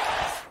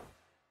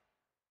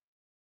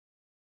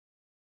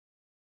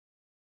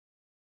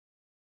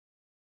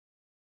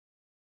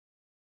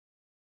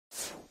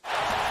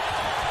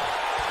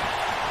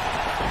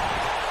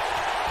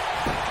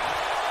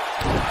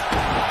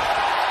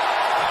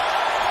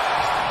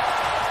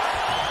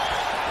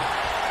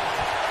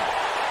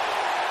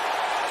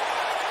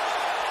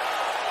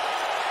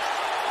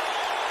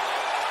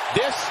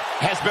 This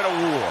has been a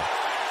war.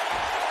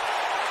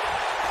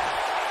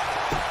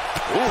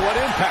 Ooh, what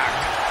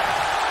impact.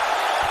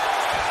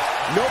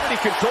 Nobody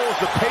controls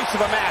the pace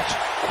of a match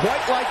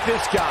quite like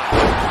this guy.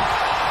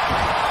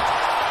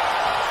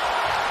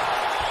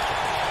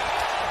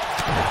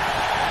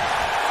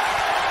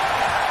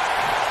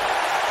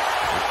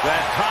 It's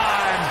that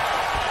time.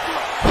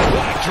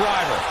 What a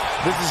driver.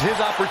 This is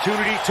his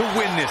opportunity to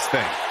win this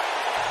thing.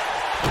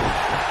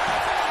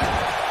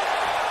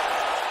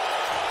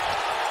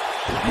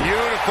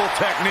 Beautiful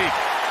technique.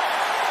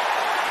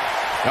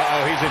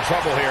 Uh-oh, he's in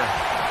trouble here.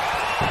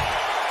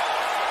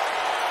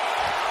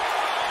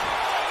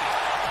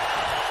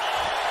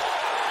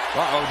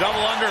 Uh-oh,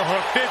 double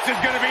underhook. This is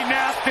going to be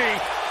nasty.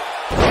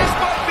 This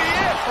might be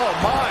it. Oh,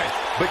 my.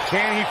 But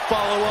can he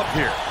follow up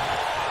here?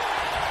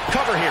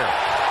 Cover here.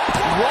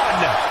 1,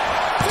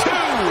 2.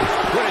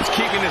 What is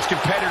keeping this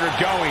competitor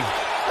going?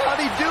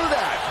 How'd he do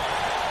that?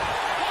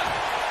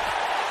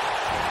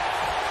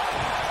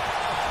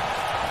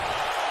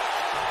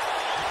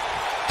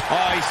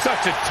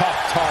 Such a tough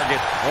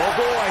target. Oh,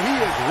 boy, he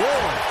is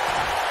rolling.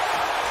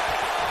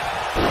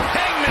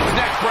 Hangman's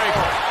neck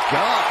breaker.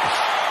 Gosh.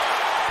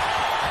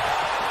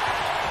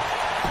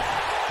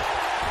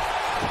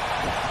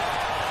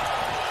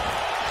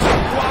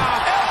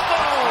 Wow.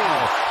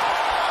 Elbow.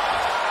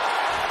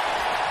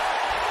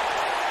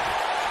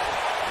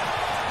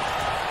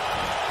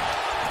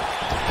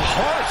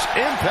 Harsh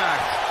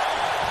impact.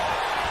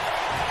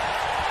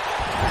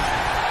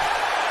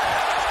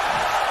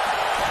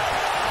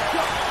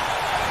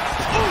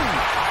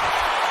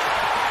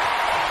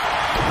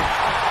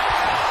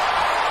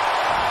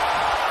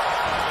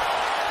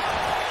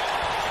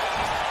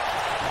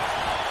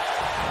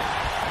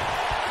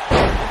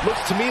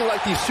 Looks to me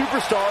like these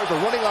superstars are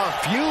running on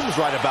fumes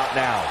right about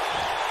now.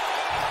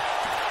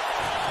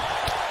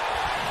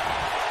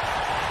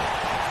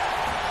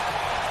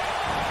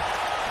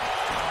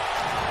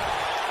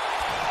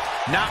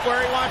 Not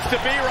where he wants to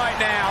be right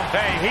now.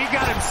 Hey, he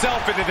got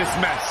himself into this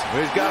mess.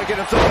 He's got to get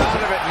himself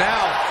out of it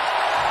now.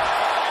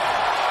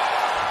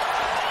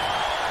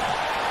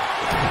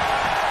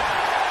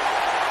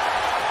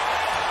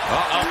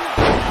 Uh-oh.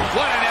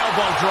 What an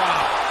elbow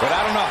drop. But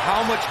I don't know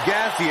how much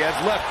gas he has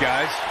left,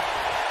 guys.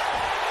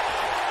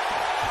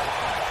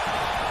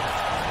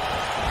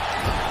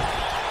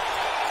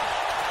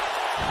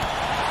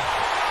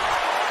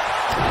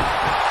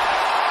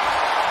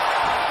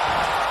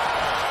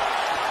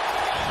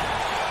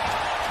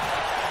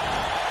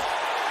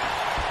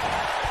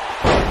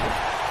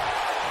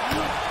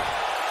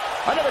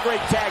 Another great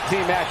tag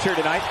team match here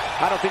tonight.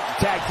 I don't think the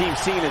tag team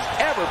scene has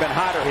ever been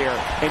hotter here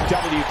in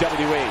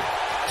WWE.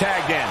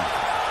 Tagged in.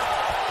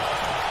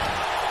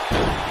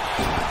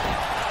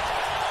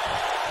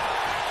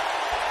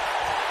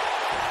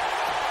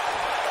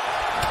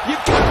 You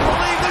can't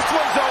believe this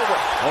one's over.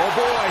 Oh,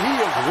 boy, he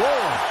is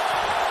rolling.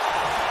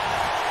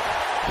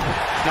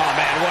 Oh,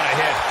 man, what a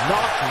hit.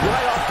 Knocked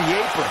right off the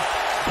apron.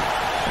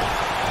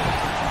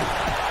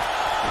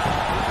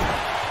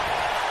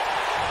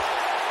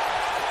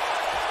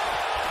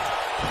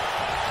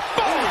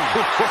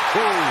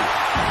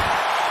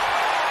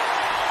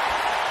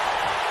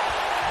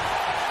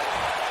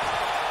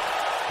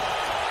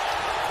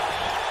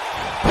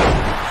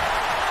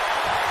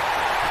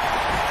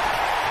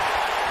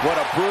 What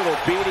a brutal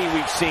beating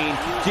we've seen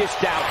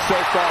dished out so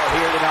far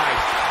here tonight.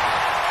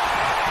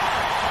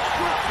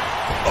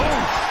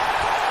 Oof.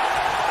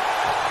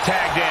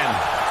 Tagged in.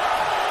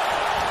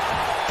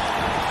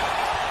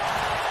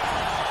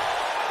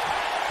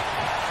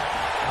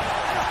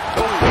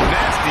 Oh,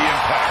 nasty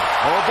impact.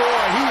 Oh,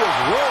 boy, he is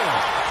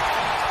rolling.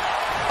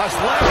 A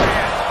slam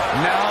hand.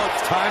 Now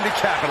it's time to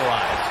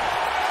capitalize.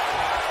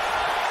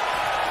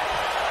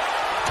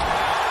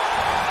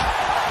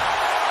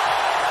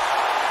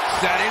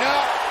 Setting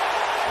up.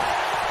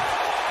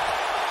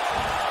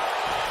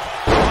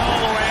 All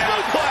the way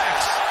out. Suplex.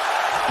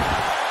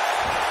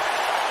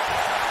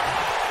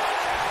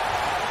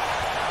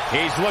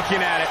 He's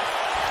looking at it.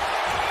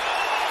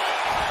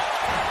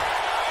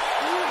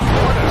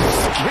 What a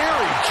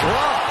scary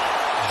drop.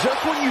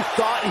 Just when you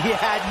thought he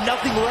had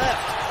nothing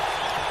left.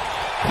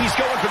 He's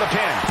going for the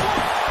pin.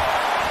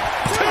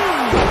 Two.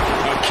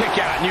 A kick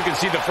out, and you can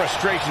see the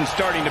frustration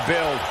starting to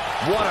build.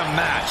 What a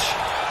match.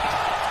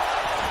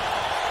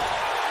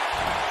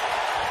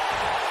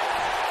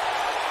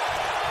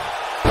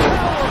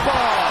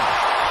 Powerbomb.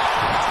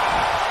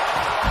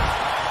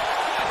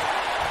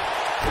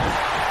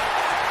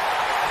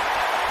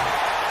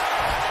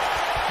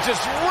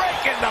 Just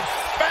right in the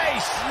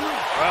face.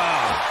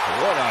 Oh,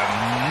 what a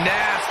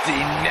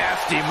nasty,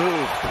 nasty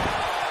move.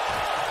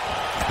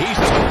 He's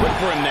too quick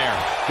for him there.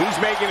 He's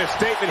making a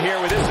statement here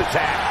with this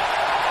attack.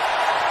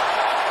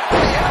 The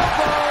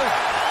elbow.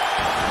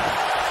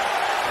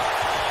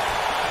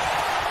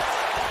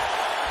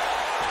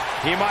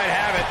 He might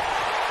have it.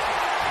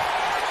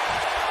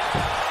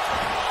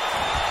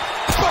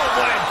 Oh,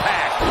 what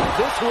impact.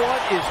 This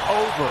one is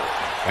over.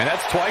 And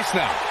that's twice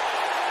now.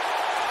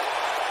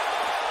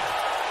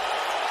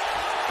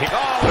 Oh,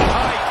 what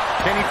height.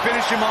 Can he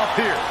finish him off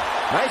here?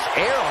 Nice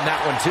air on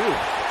that one, too.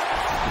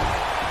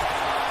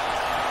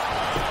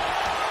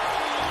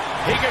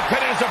 He could pin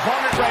his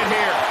opponent right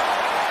here.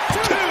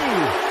 2,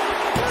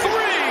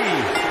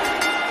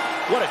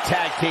 3. What a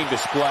tag team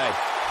display.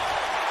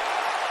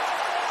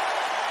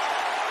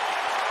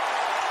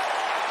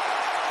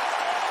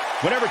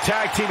 Whenever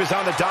tag team is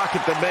on the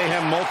docket, the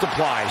mayhem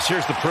multiplies.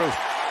 Here's the proof.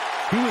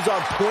 He was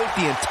on point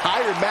the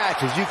entire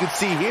match, as you can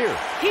see here.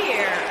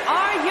 Here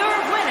are your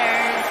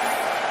winners,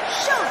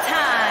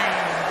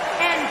 Showtime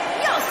and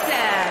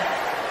Yosef.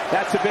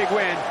 That's a big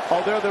win,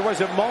 although there was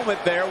a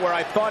moment there where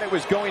I thought it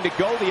was going to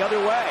go the other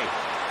way.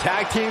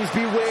 Tag teams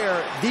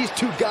beware. These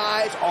two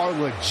guys are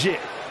legit.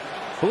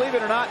 Believe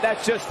it or not,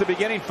 that's just the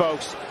beginning,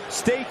 folks.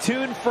 Stay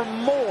tuned for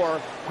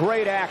more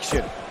great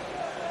action.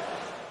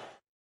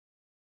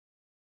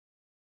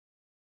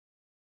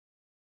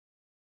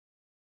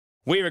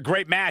 We have a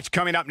great match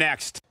coming up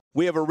next.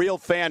 We have a real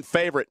fan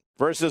favorite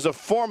versus a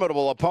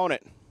formidable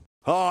opponent.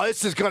 Oh,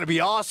 this is going to be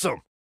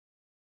awesome.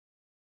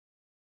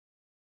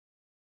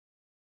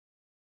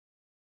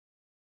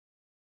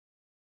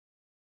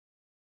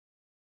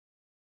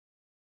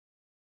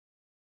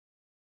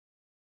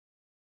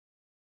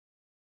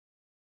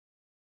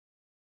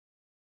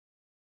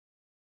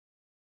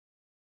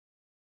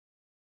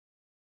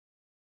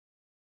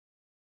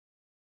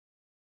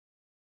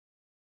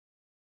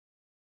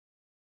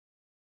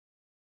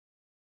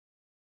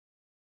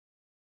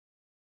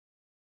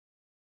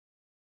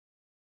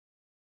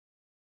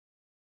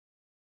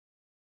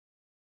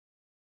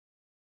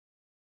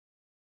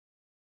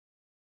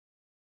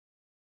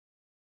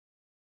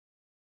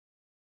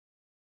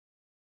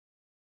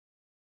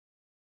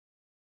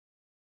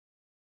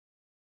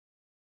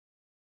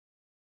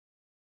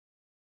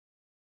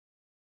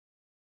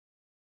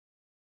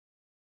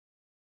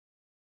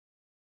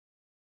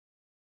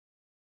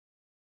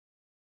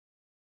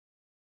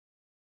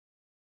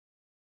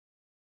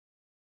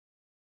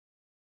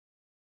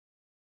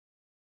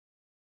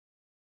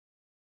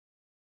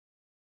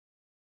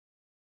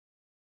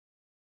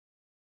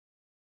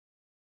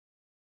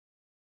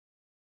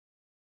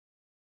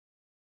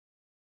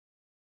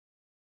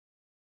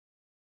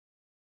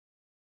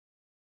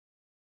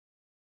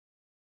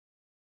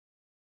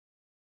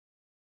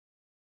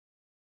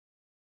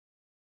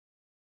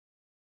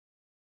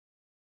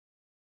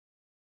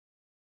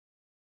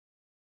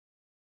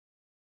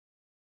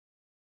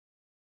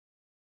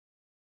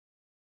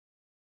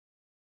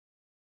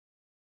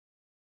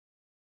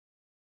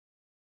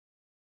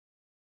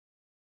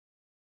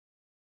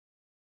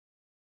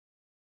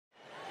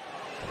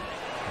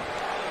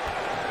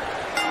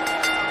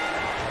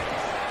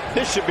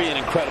 This should be an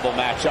incredible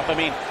matchup. I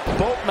mean,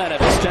 both men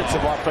have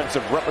extensive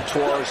offensive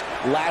repertoires,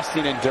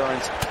 lasting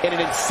endurance, and an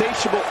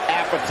insatiable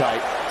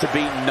appetite to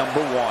be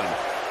number one.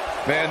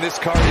 Man, this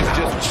card is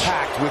just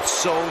packed with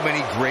so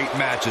many great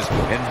matches,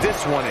 and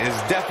this one is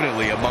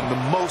definitely among the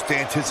most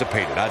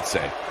anticipated, I'd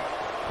say.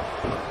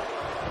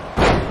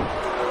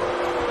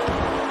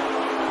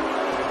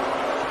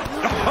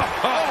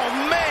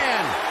 Oh,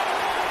 man!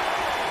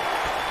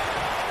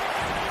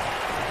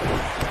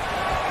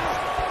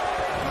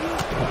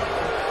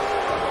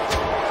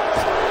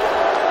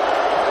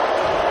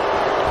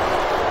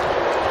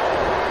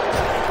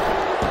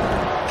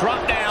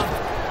 Drop down.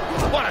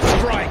 What a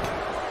strike.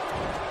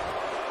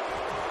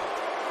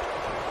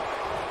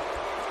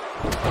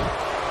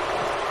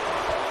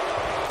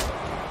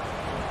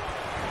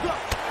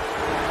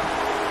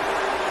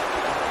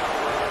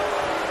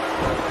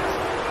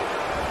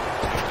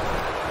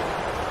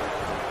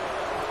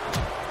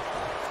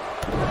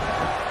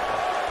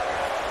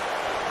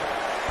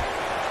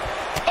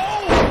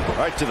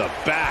 Right to the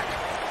back.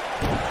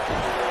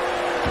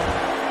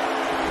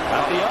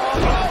 Oh,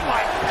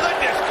 my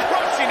goodness,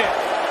 crushing it.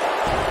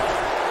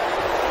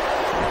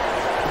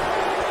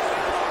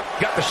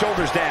 Got the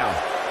shoulders down.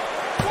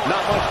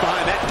 Not much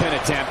behind that pin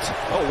attempt.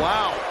 Oh,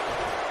 wow.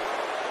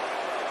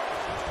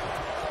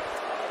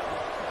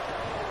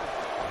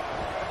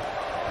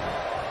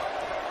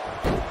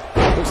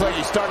 Looks like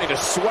he's starting to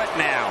sweat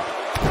now.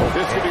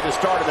 This could be the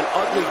start of an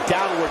ugly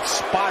downward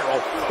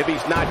spiral if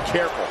he's not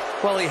careful.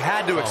 Well, he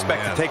had to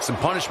expect to take some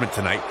punishment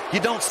tonight. You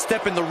don't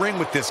step in the ring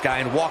with this guy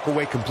and walk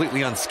away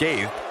completely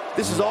unscathed.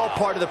 This is all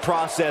part of the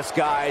process,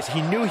 guys.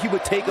 He knew he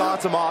would take on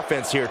some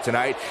offense here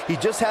tonight. He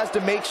just has to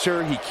make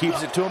sure he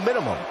keeps it to a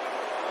minimum.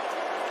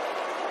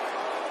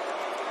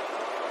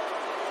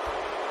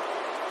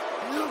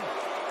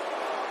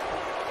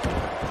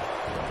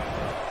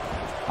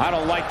 I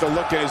don't like the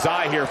look in his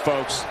eye here,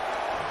 folks.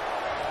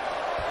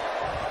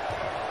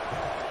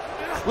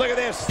 Look at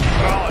this.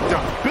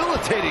 Oh,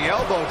 debilitating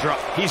elbow drop.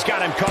 He's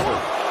got him covered.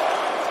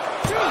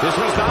 This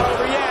one's not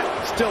over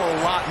yet. Still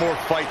a lot more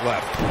fight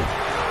left.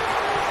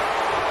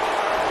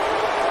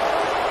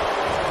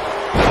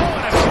 Oh,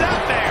 and a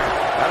snap there.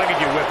 That'll give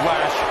you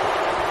whiplash.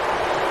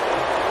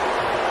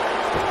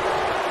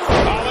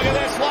 Oh, look at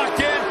this.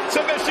 Locked in.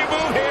 Submission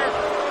move here.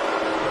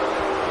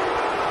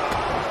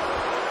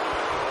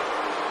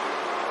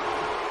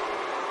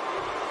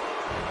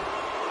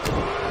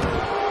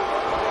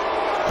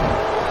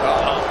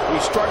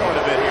 He's struggling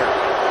a bit here.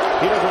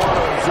 He doesn't want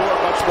to absorb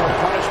much more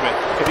punishment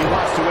if he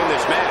wants to win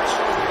this match.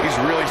 He's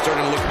really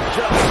starting to look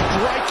Just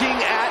striking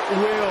at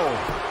will.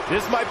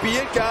 This might be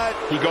it, guys.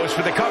 He goes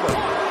for the cover.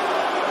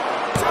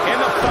 And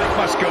the fight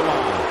must go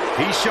on.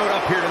 He showed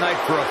up here tonight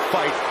for a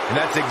fight, and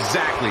that's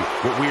exactly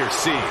what we are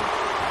seeing.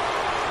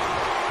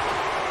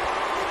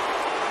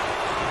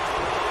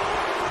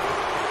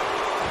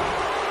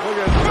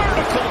 Look at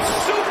vertical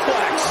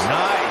suplex.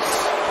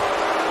 Nice.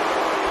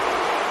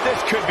 This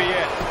could be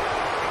it.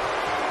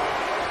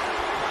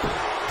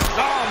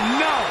 Oh,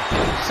 no.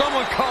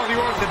 Someone call the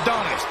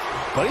orthodontist.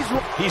 But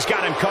he's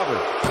got him covered.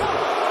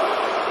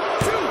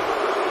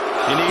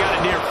 And he got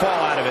a near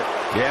fall out of it.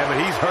 Yeah, but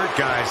he's hurt,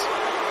 guys.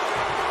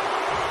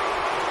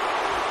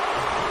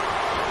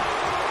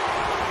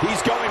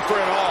 He's going for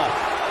it all.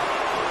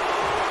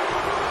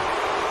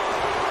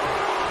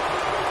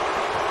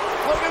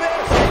 Look at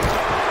this.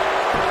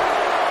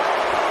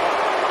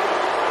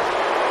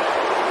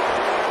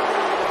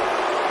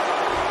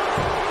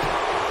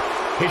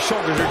 His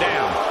shoulders are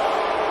down.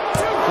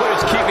 What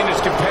is keeping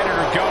his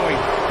competitor going?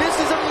 This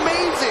is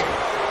amazing.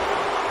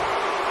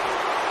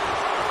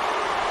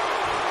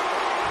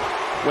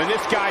 When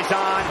this guy's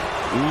on,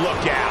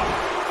 look out.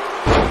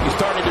 He's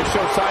starting to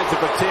show signs of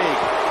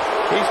fatigue.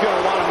 He's going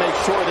to want to make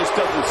sure this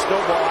doesn't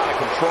snowball out of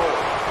control.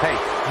 Hey,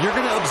 you're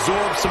going to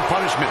absorb some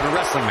punishment in a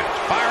wrestling match.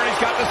 Byron,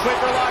 he's got the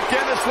sleeper locked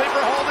in. The sleeper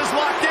hold is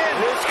locked in.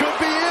 This could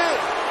be it.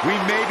 We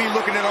may be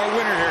looking at our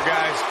winner here,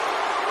 guys.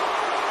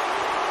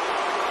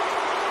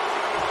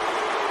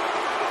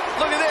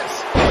 Look at this.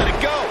 Let it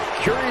go.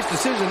 Curious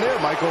decision there,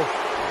 Michael.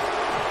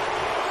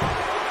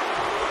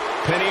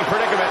 Pinning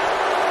predicament.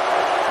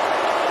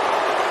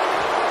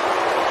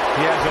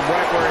 He has him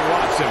right where he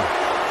wants him.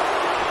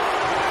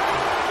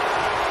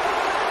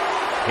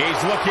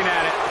 He's looking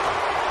at it.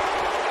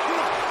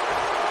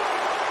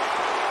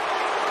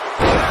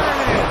 There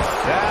it is.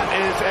 That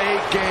is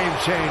a game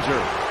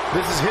changer.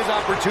 This is his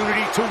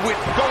opportunity to win.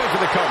 Going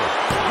for the cover.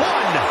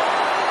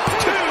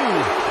 1, 2.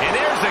 And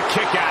there's the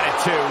kick out at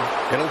 2.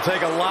 It'll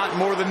take a lot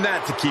more than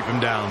that to keep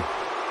him down.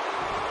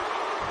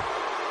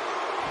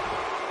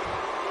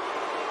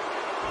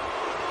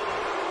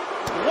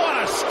 What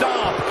a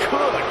stomp.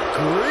 Good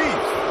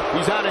grief.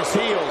 He's on his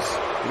heels.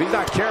 If he's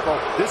not careful,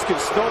 this can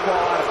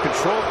snowball out of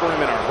control for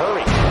him in a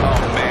hurry. Oh,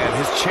 man,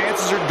 his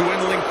chances are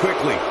dwindling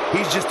quickly.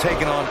 He's just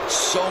taking on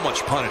so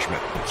much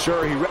punishment.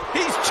 Sure, he's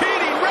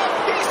cheating, ref.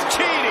 He's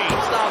cheating.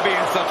 Stop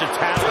being such a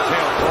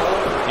tattletale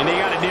troll. And he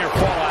got a near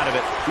fall out of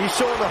it. He's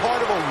showing the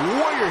heart of a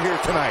warrior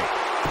here tonight.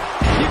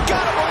 You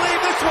gotta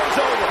believe this one's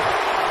over.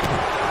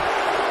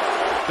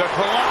 The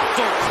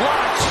colossal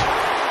clutch.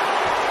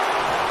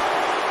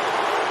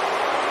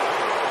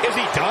 Is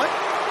he done?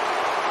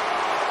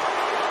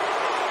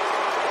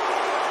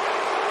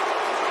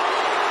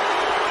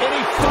 And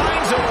he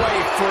finds a way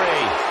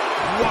free.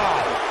 Wow,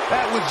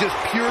 that was just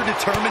pure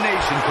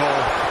determination,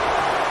 Cole.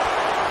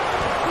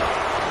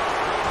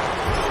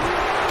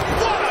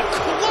 What a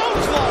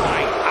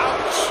clothesline!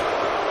 Ouch!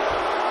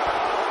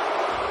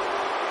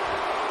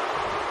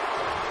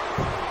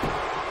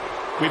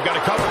 We've got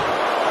to cover.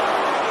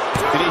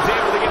 And he's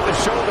able to get the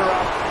shoulder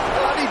up.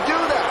 How'd he do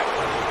that?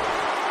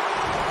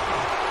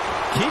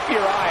 Keep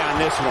your eye on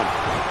this one.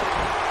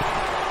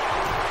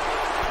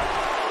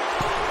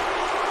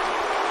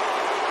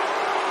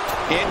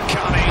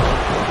 Incoming.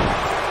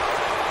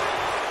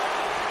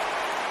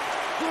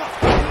 Oh,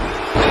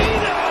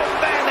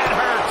 man, that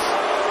hurts.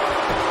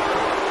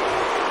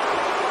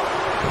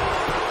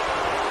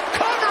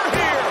 Cover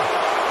here.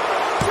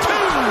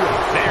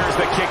 2. There's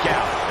the kick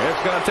out. It's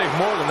going to take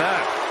more than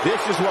that. This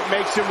is what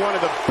makes him one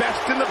of the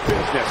best in the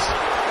business.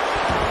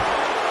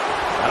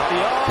 Oh,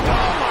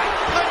 my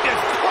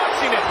goodness,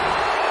 crushing it.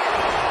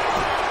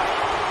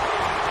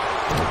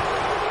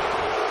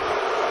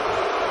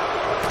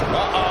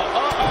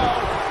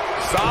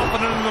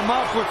 Softening them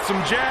up with some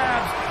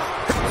jabs.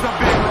 It's a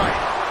big right.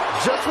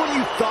 Just when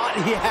you thought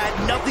he had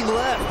nothing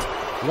left.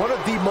 One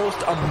of the most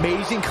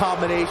amazing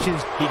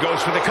combinations. He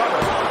goes for the cover.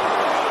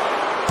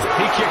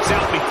 He kicks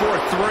out before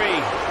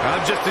 3.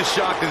 I'm just as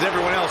shocked as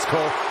everyone else,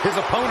 Cole. His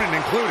opponent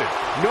included.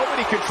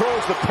 Nobody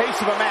controls the pace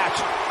of a match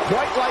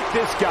quite like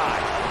this guy.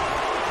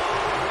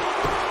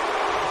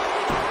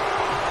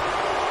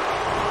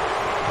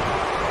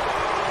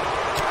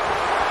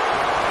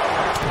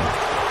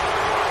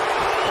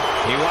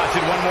 He wants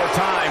it one more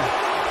time.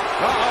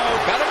 Uh-oh,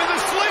 got him in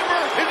the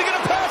sleeper. Is he going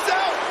to pass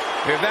out?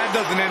 If that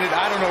doesn't end it,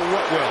 I don't know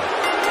what will.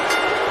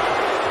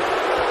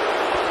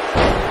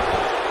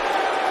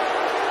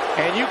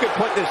 And you could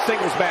put this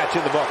singles match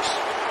in the books.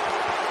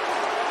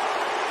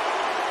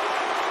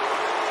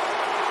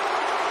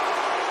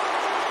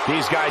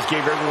 These guys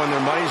gave everyone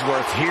their money's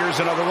worth. Here's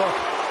another look.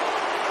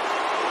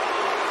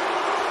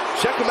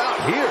 Check him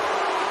out here.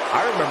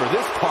 I remember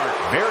this part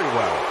very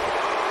well.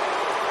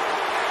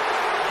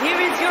 Here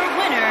is your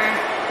winner,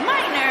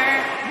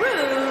 Minor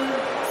Rue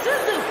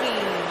Suzuki.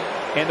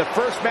 And the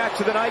first match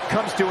of the night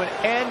comes to an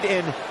end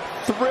in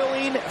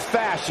thrilling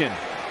fashion.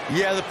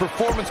 Yeah, the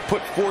performance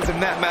put forth in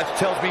that match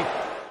tells me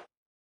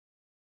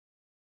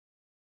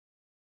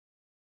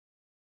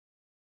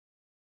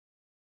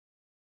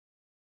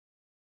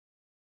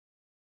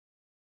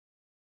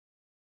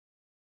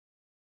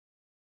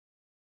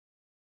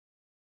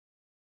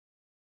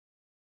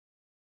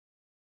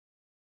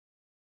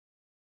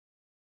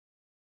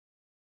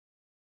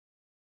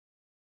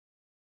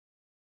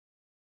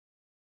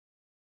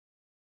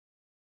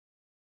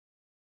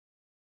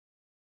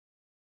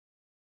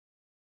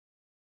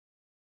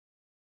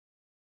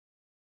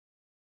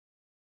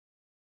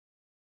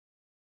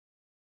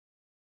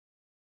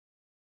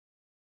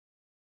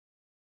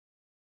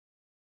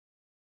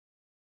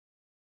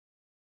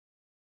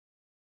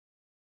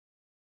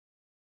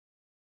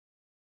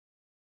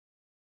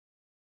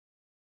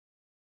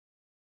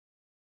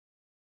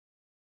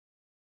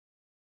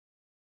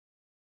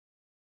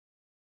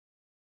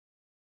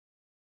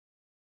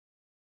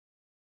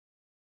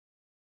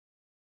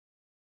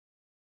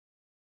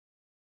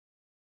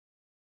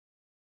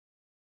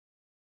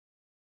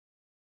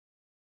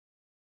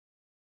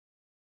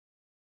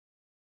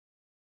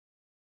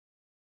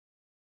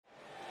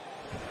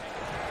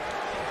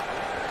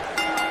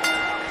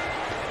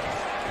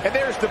And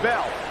there's the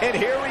bell. And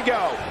here we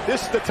go.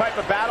 This is the type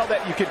of battle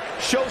that you can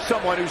show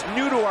someone who's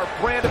new to our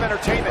brand of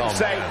entertainment and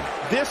say,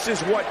 this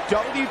is what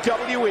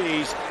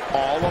WWE's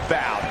all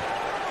about.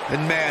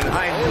 And man,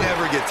 I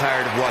never get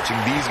tired of watching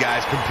these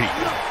guys compete.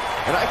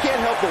 And I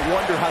can't help but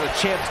wonder how the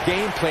champ's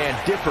game plan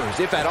differs,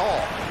 if at all,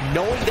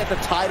 knowing that the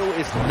title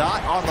is not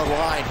on the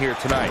line here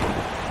tonight.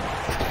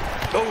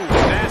 Oh,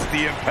 that's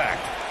the impact.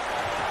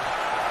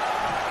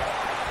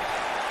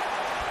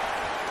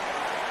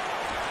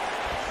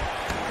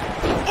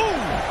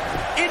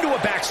 Into a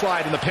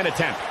backslide in the pin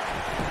attempt.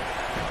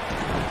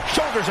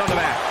 Shoulders on the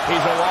mat. He's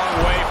a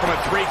long way from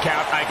a 3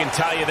 count, I can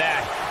tell you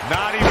that.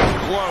 Not even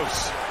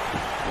close.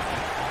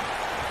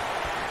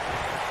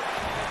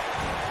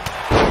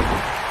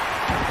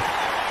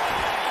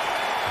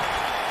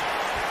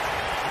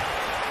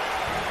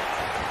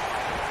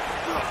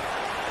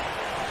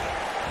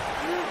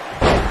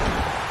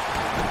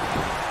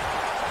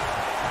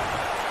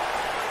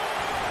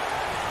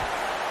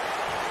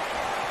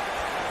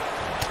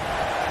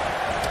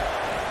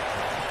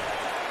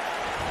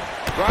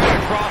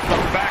 Right across the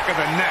back of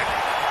the neck.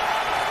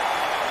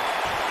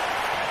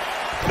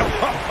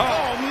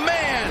 Oh,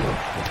 man.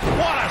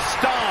 What a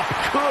stomp.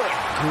 Good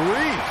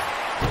grief.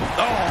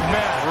 Oh,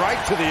 man,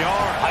 right to the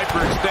arm.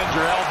 Hyperextend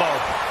your elbow.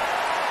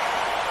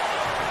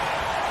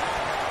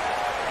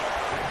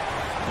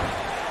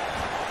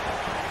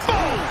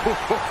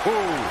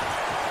 Oh.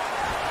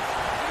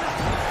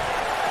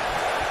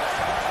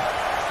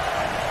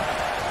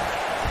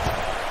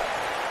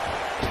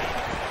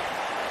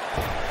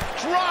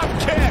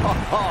 kick.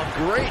 Oh,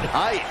 great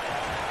height.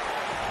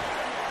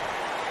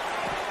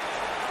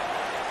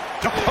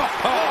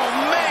 Oh,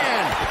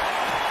 man.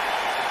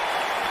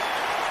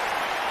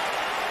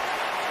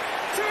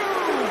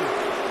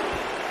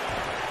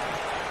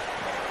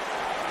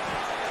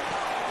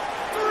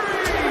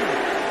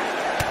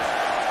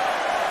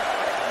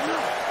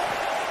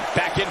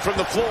 Back in from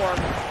the floor.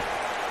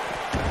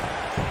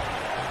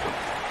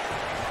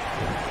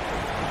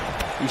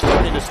 He's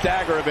starting to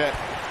stagger a bit,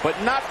 but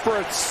not for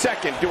a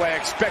second do I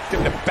expect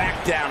him to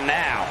back down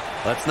now.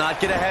 Let's not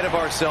get ahead of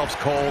ourselves,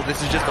 Cole. This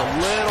is just a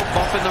little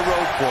bump in the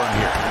road for him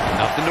here.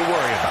 Nothing to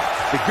worry about.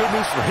 The good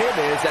news for him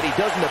is that he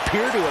doesn't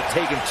appear to have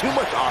taken too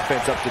much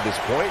offense up to this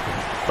point,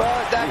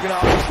 but that can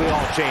obviously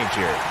all change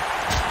here.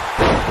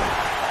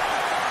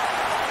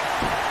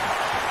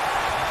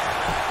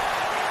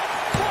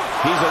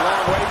 He's a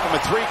long way from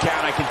a 3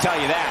 count, I can tell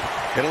you that.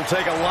 It'll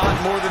take a lot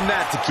more than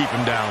that to keep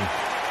him down.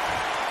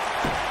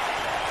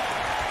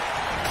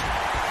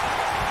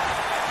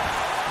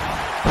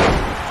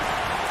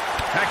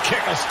 That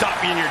kick will stop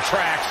you in your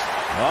tracks.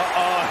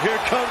 Uh-oh, here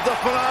comes the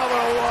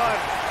phenomenal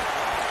one.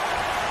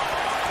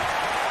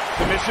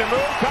 Submission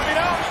move coming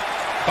up.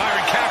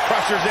 Byron calf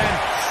crushers in.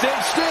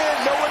 Cinched in,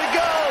 nowhere to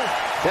go.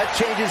 That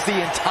changes the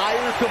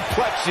entire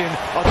complexion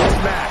of this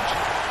match.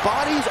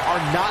 Bodies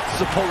are not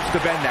supposed to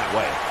bend that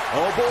way.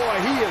 Oh boy,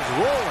 he is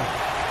rolling.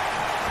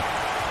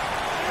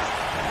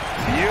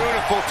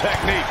 Beautiful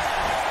technique.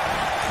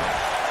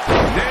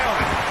 Nailed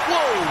it.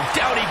 Whoa,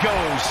 down he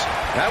goes.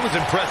 That was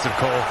impressive,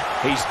 Cole.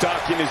 He's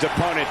docking his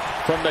opponent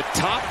from the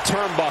top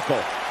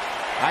turnbuckle.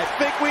 I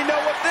think we know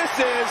what this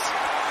is.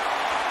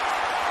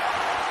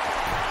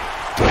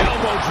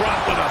 Elbow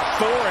drop with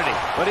authority.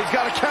 But he's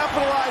got to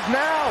capitalize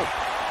now.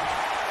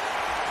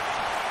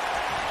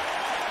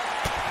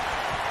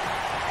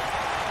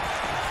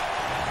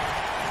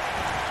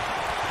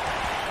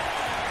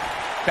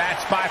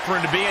 Bad spot for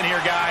him to be in here,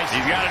 guys.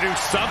 He's got to do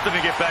something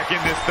to get back in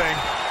this thing.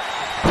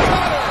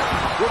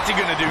 What's he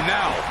going to do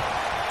now?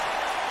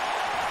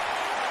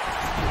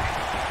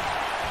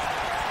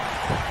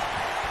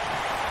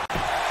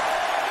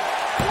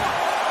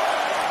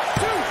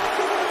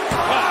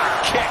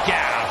 Kick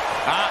out.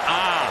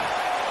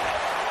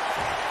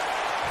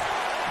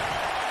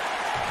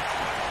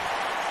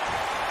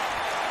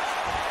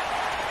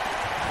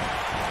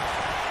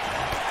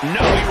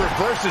 No, he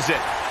reverses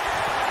it.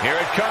 Here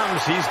it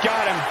comes. He's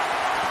got him.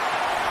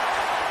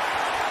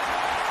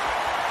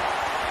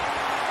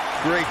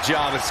 Great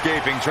job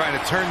escaping, trying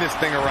to turn this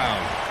thing around.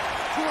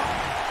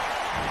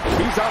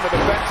 He's on the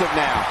defensive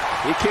now.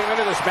 He came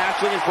into this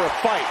match looking for a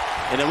fight,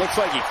 and it looks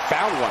like he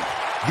found one.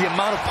 The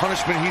amount of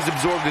punishment he's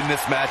absorbed in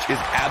this match is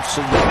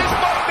absolute. This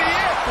might be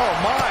it. Oh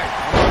my,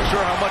 I'm not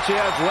sure how much he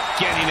has left.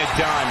 Getting it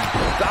done.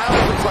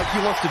 Styles looks like he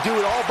wants to do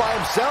it all by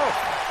himself.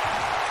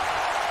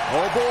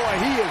 Oh boy,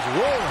 he is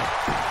rolling.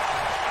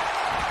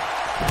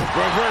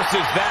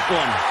 Reverses that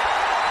one.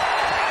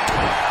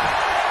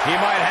 He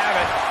might have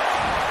it.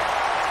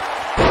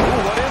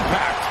 Ooh, what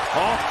impact.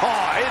 Oh,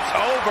 it's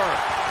over.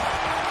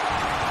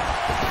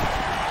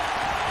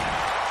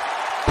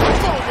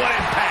 Oh, what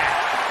impact.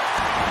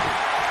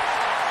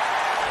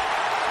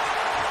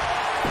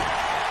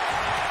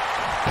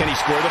 Can he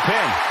score the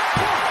pin?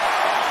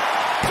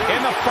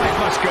 And the fight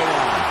must go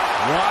on.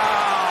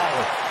 Wow.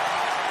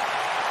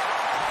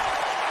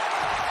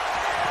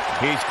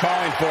 He's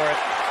calling for it.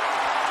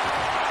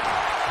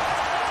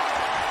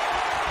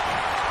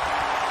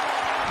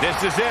 This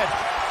is it.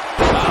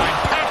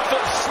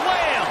 Impactful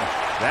slam.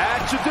 That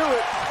should do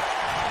it.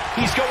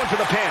 He's going for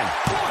the pin.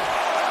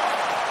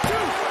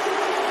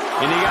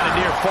 And he got a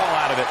near fall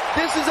out of it.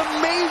 This is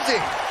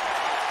amazing.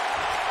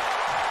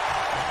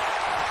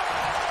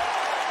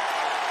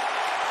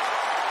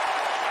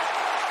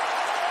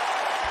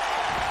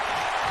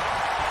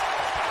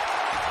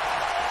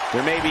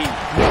 There may be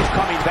no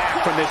coming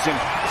back from this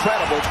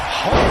incredible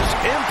Harsh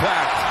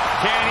impact.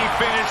 Can he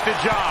finish the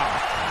job?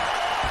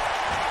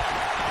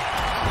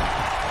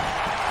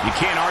 You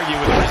can't argue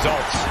with the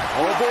results.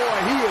 Oh boy,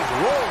 he is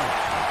rolling.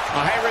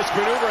 A high-risk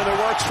maneuver in the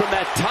works from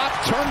that top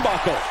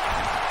turnbuckle.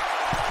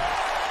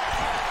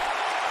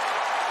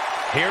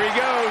 Here he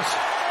goes.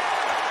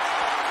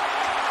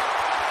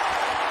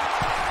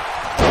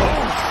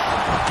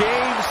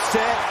 Game,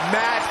 set,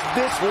 match.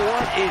 This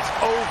one is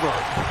over.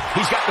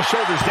 He's got the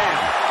shoulders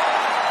down.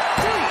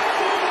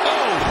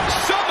 Oh,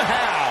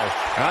 somehow.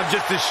 I'm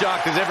just as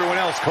shocked as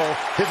everyone else, Cole.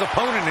 His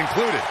opponent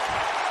included.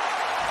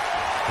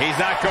 He's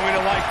not going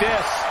to like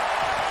this.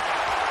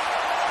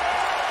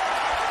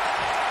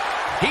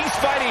 He's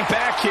fighting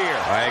back here.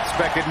 I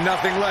expected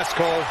nothing less,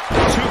 Cole.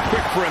 Too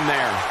quick for him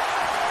there.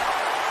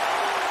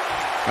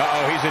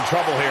 Uh-oh, he's in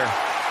trouble here.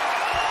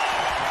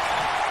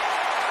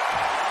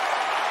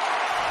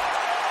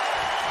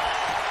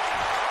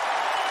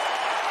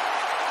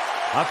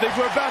 I think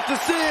we're about to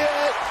see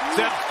it.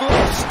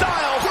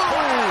 Style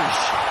splash.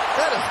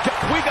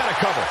 We got to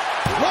cover.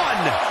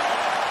 1,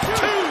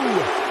 2,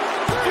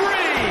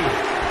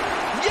 3.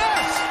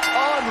 Yes!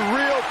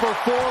 Unreal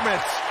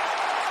performance.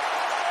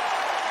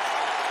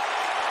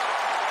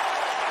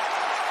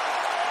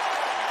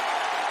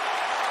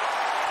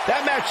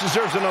 That match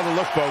deserves another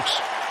look, folks.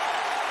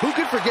 Who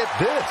could forget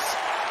this?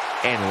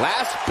 And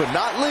last but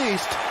not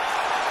least,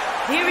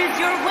 Here is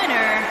your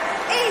winner,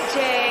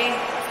 AJ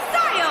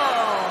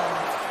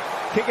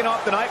Styles. Kicking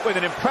off the night with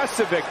an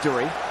impressive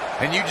victory.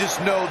 And you just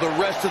know the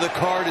rest of the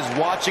card is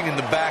watching in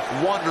the back,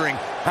 wondering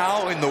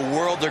how in the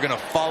world they're going to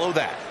follow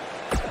that.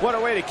 What a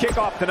way to kick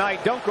off the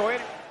night. Don't go in.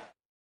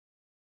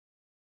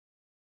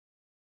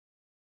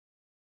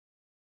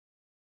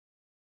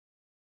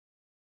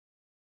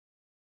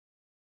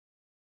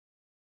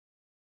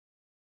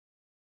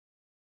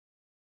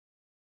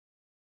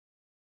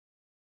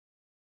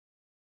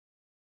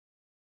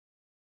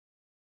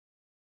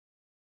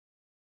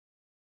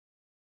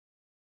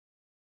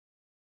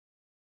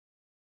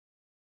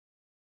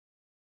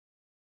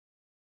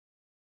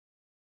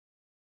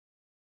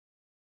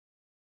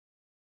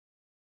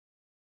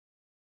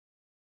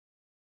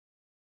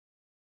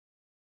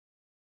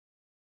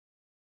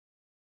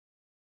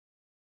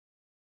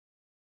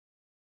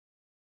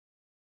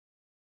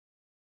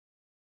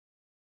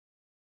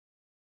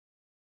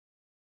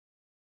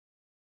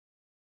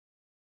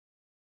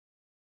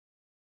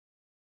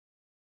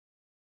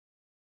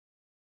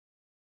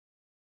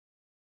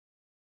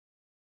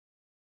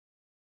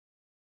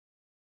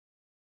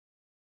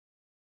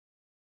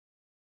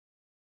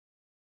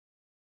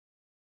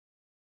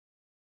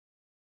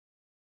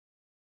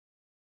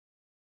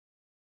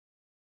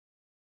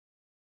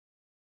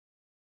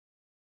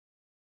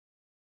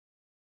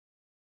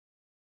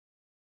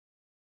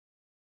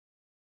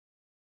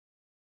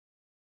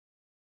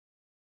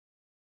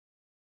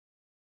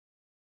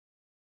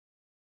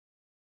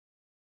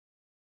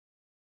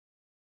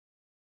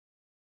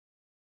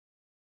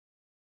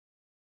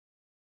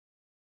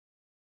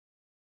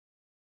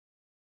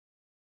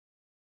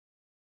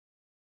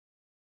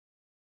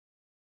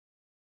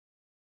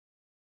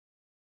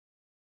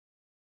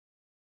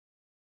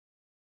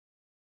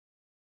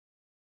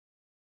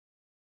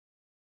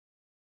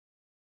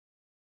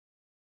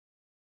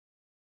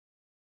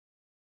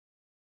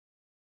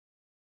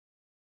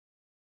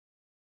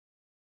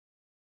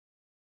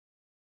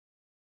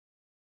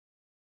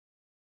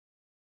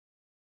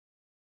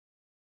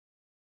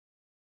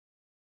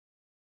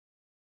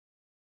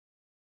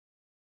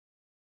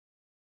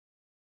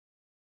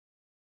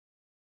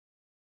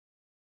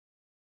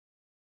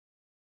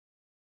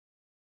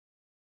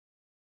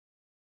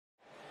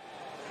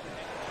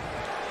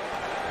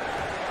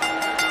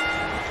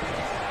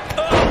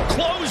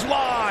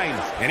 Clothesline.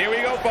 And here we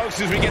go, folks,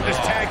 as we get this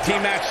tag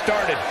team match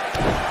started.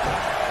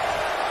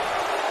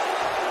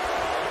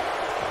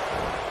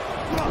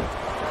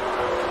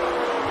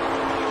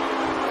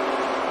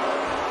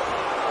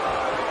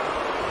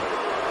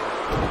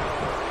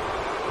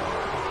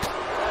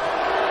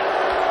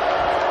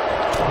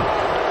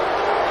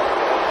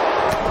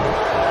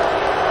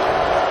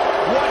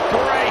 What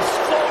grace.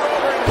 Float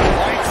over and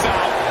lights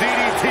out.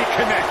 DDT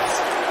connects.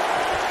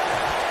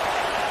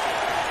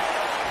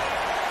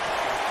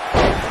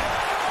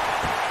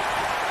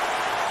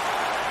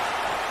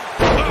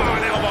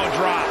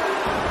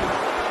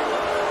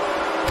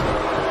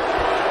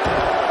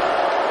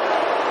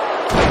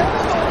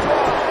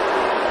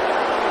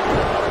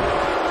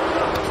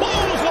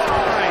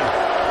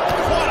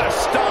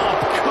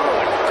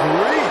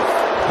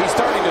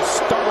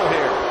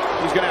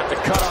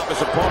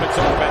 Opponent's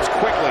offense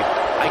quickly.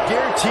 I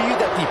guarantee you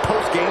that the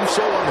post-game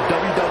show on the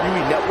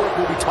WWE Network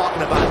will be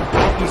talking about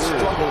how he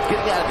struggled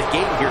getting out of the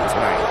game here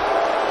tonight.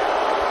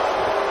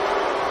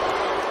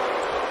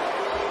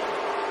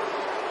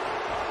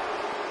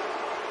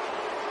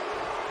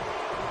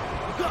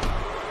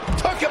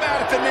 Took him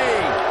out at the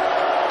knee.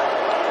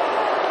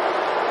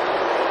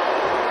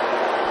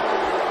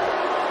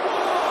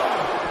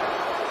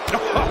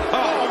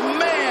 Oh,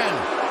 man.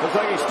 Looks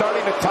like he's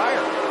starting to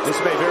tire.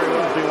 This may very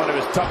well be one of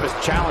his toughest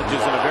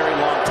challenges in a very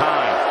long time.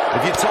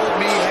 If you told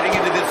me heading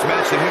into this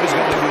match that he was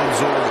going to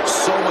absorb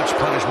so much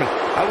punishment,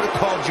 I would have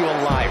called you a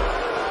liar.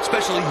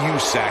 Especially you,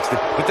 Saxton.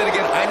 But then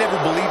again, I never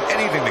believe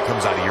anything that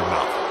comes out of your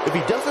mouth. If he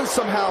doesn't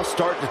somehow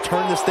start to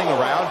turn this thing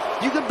around,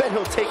 you can bet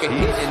he'll take a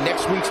hit in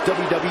next week's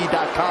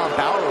WWE.com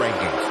Power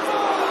Rankings.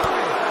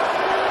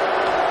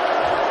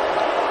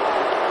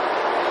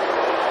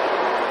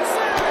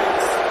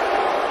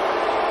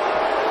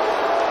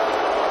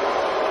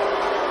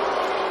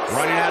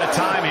 Running out of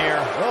time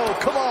here. Oh,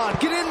 come on,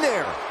 get in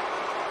there.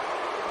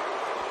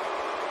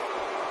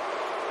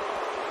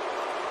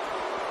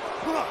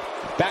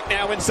 Back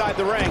now inside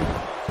the ring.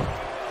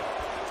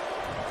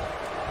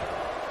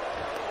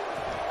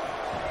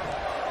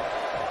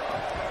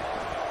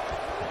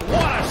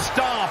 What a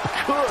stomp.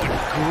 Good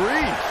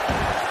grief.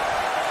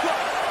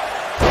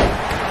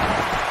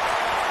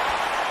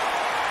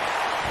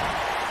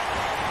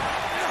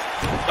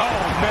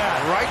 Oh,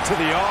 man, right to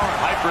the arm.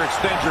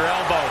 Hyperextend your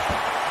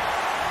elbow.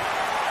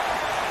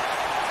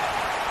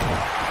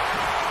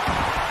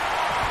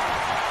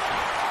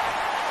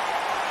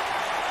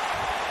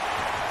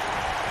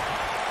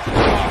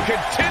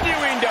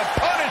 Continuing to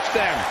punish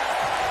them.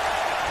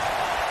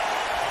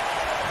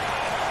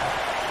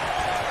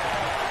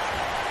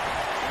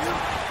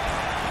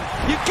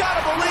 You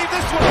gotta believe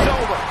this one's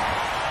over.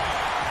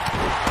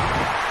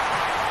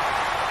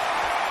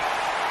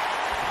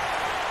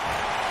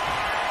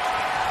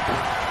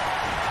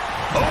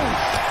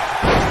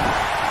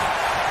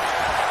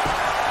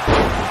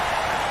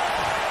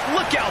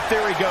 Look out,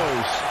 there he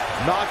goes.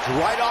 Knocked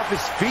right off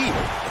his feet.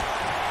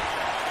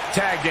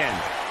 Tagged in.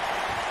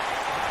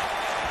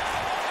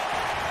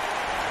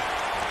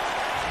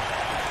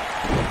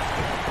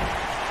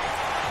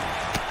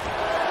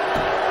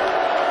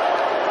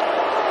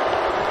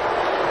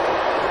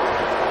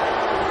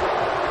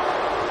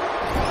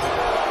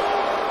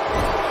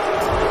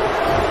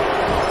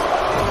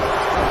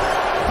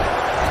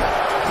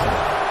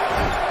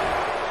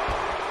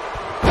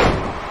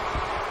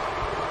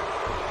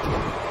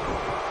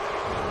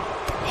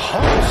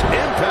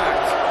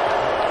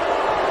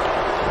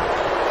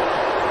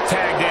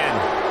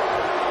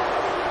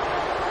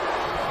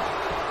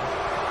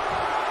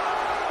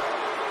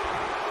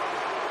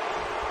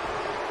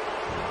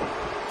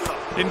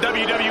 In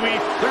WWE,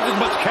 there's as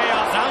much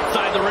chaos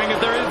outside the ring as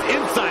there is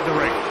inside the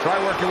ring.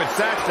 Try working with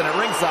Saxton at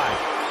ringside.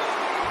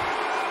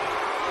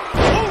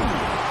 Boom!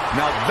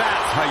 Now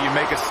that's how you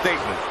make a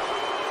statement.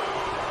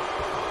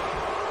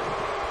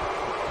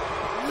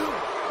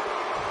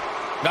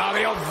 Now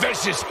the old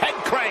vicious head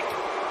crank.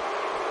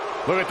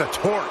 Look at the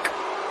torque.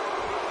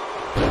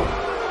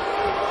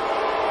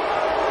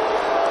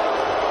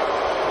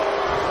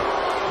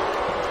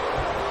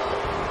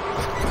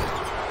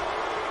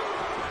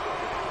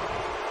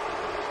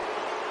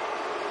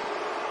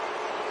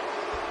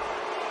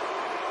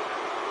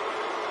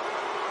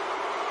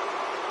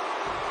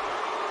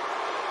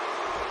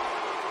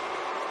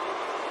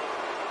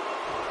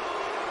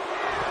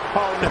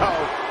 Oh, no.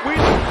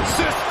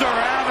 Sister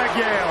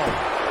Abigail.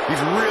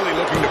 He's really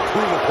looking to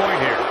prove a point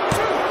here.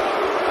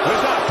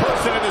 There's not a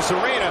person in this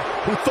arena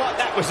who thought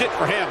that was it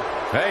for him.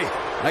 Hey,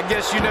 I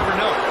guess you never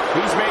know.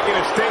 He's making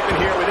a statement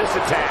here with this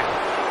attack.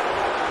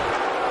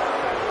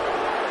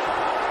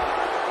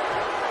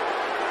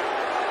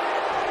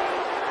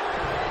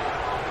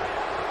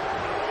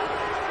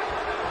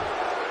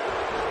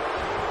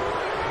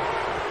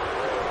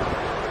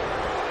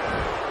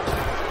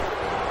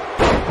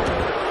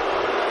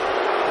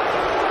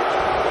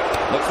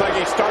 Looks like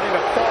he's starting to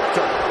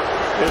falter.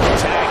 This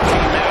tag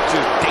team match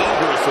is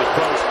dangerously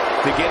close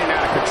to getting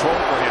out of control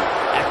for him.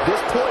 At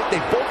this point, they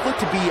both look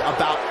to be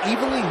about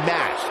evenly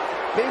matched.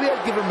 Maybe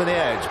I'd give him an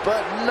edge,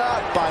 but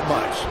not by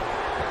much.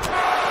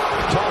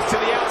 Toss to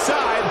the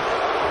outside.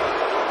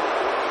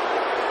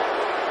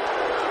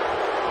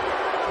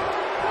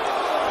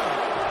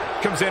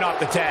 Comes in off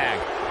the tag.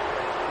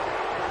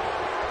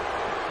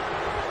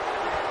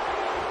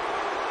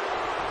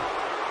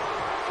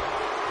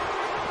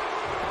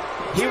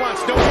 He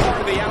wants no part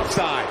of the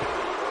outside.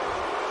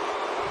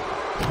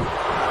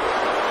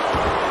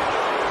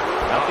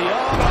 Out the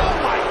arm. Oh,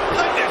 my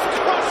goodness,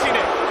 crushing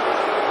it.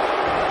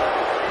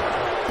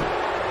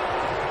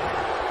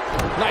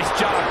 Nice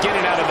job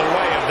getting out of the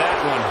way of that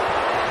one.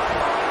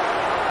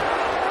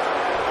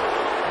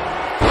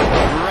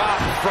 Drop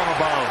from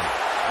above.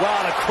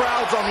 Wow, the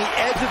crowd's on the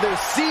edge of their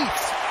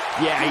seats.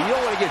 Yeah, you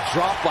don't want to get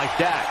dropped like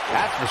that,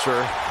 that's for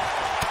sure.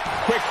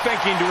 Quick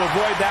thinking to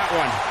avoid that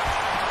one.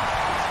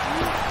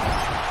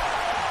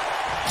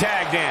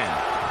 Tagged in.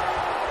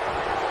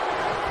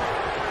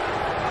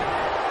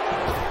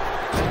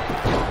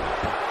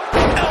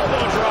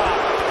 Elbow drop.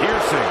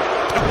 Piercing.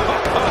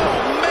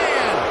 Oh,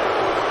 man.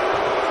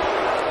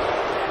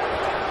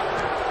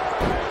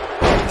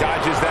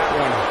 Dodges that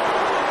one.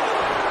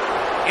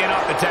 In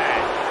off the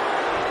tag.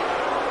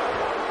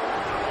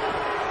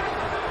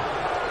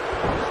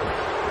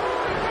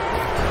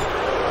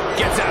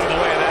 Gets out of the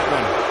way of that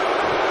one.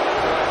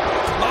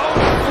 Oh,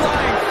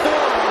 flying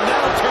forearm.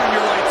 That'll turn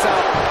your lights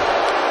out.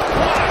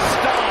 What a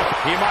stomp.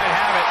 He might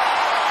have it.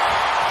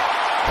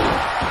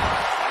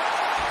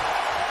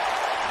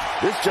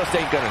 This just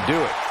ain't gonna do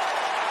it.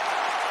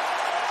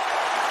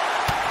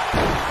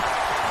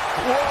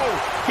 Whoa,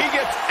 he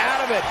gets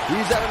out of it.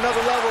 He's at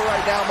another level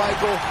right now,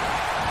 Michael.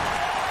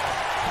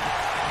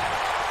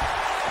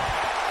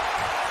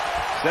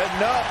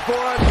 Setting up for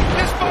us.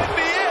 This might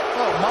be it.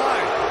 Oh, my.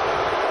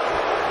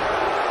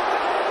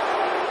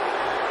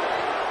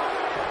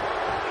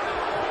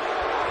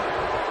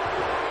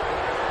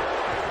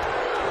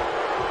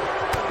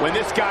 When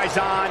this guy's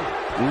on,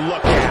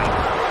 look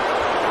out.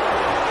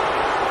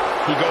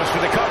 He goes for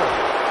the cover.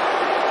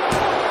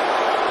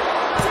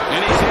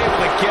 And he's able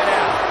to get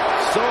out.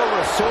 So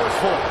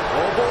resourceful.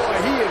 Oh, boy,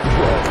 he is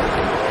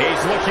broken.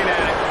 He's looking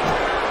at it.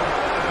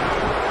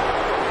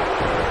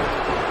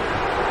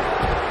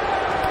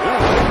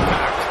 Ooh,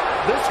 impact.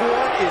 This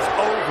one is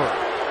over.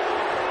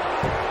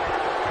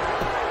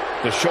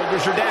 The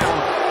shoulders are down.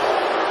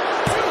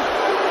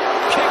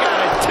 Kick out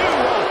at 2.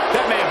 Oh,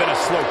 that may have been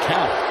a slow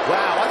count.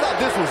 Wow, I thought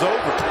this was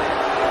over.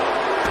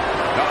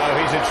 Uh-oh,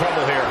 he's in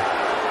trouble here.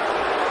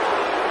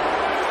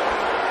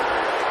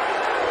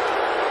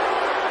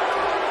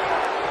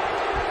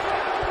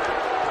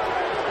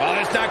 Well,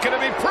 it's not going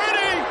to be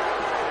pretty.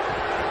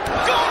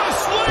 Go to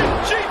sleep,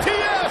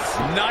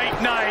 GTS.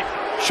 Night, night.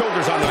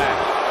 Shoulders on the mat.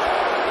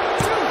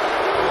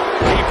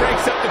 He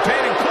breaks up the pin,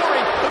 and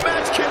Corey, the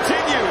match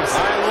continues.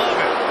 I love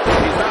it.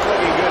 He's not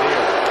looking good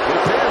here. It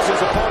appears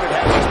his opponent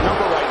has his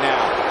number right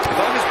now. If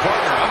I'm his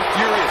partner, I'm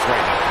furious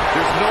right now.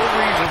 There's no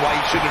reason why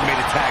he shouldn't have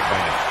made a tag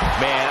by now.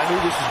 Man, I knew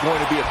this was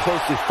going to be a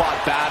closely fought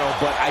battle,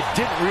 but I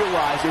didn't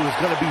realize it was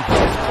going to be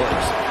this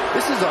close.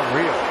 This is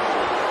unreal.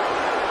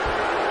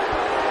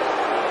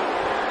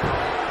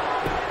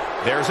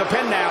 There's a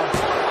pin now.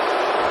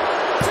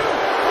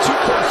 Too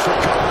close for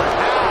comfort.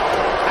 Ow!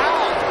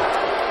 Ow!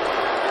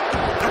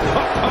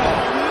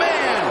 Oh,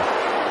 man!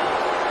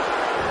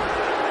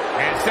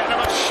 And set him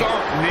a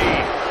sharp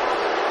knee.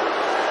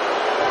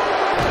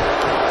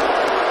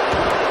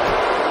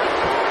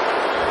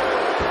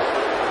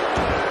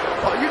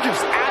 Oh, you're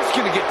just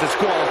asking to get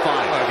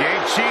disqualified. If you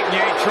ain't cheating,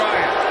 you ain't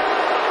trying.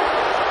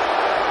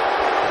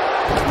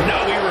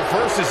 No, he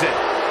reverses it.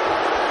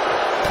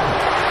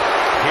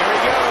 Here he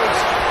goes.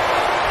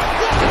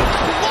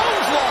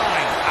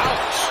 Clothesline!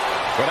 Ouch!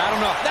 But I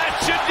don't know. That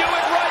should do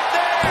it right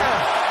there!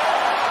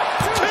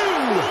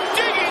 2!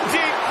 Digging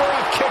deep for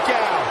a kick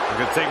out. It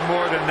could take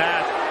more than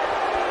that.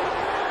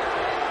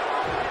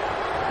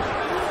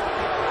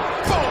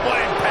 Boom! What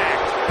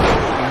impact!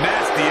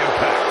 Nasty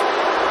impact.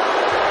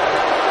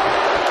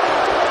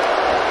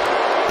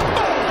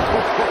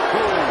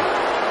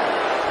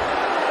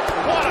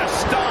 What a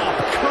stomp!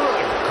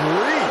 Good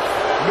grief!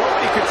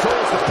 Nobody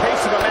controls the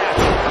pace of a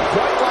match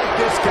quite like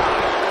this guy.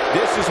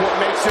 This is what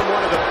makes him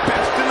one of the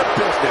best in the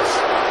business.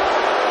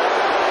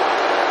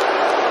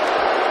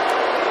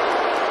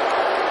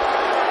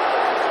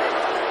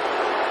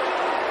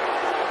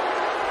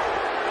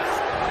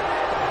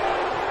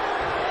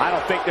 I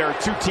don't think there are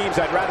two teams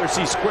I'd rather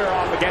see square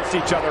off against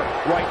each other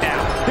right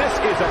now. This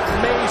is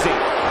amazing.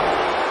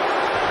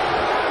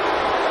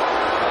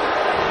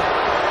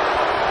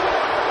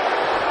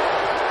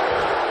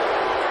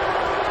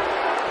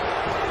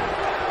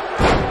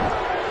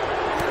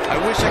 I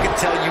wish I could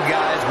tell you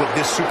guys what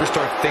this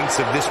superstar thinks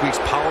of this week's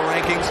power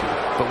rankings,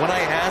 but when I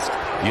asked,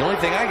 the only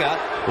thing I got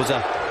was a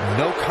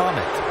no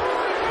comment.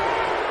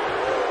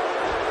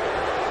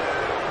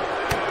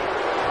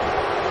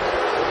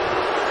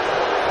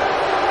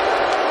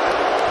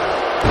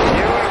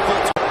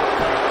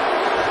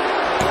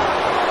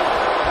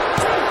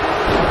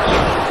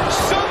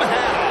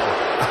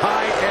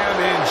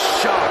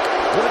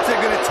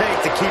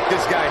 To keep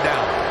this guy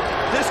down.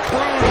 This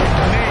crude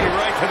knee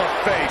right to the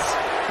face.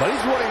 But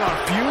he's running on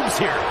fumes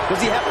here.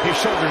 Does he have... His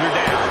shoulders are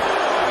down.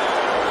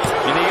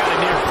 And he got a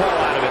near fall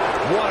out of it.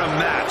 What a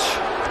match.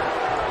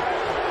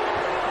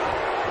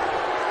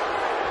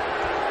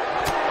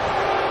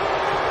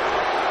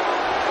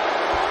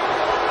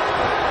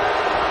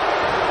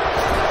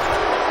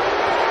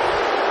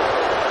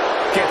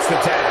 Gets the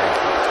tag.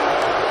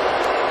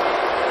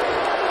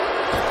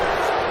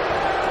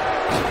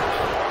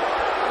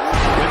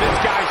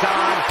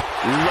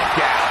 Look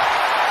out.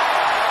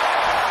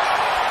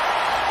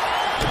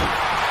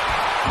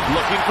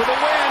 Looking for the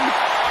win.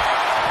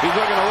 He's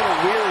looking a little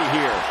weary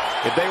here.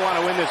 If they want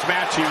to win this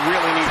match, he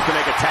really needs to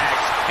make a tag.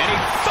 And he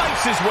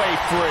fights his way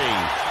free.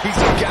 He's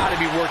got to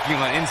be working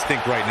on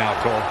instinct right now,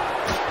 Cole.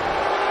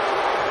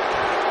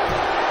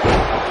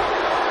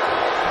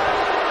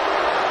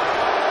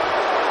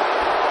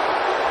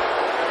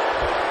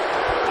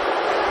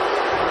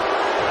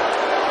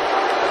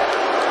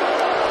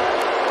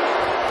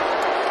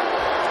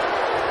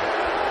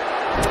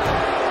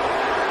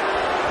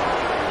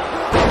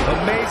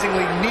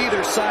 Amazingly,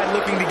 neither side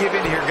looking to give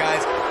in here,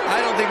 guys.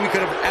 I don't think we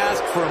could have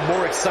asked for a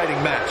more exciting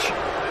match.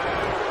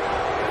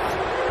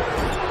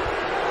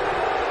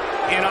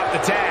 In off the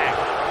tag.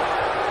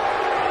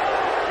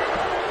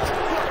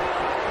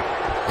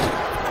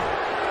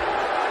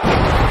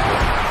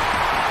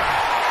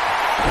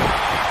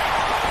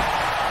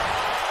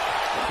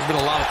 There's been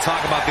a lot of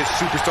talk about this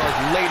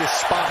superstar's latest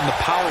spot in the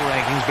power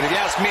rankings, but if you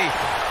ask me,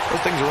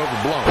 those things are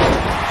overblown.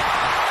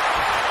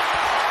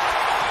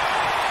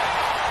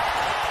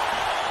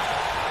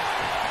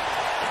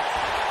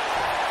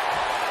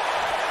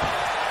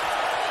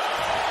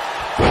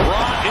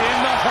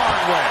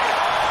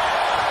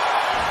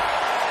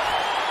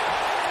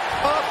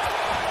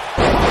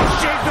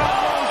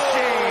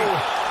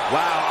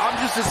 Wow, I'm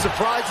just as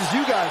surprised as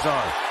you guys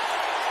are.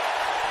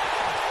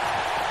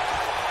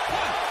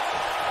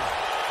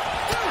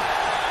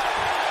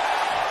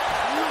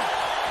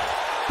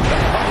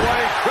 What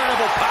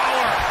incredible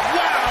power.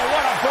 Wow,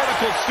 what a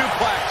vertical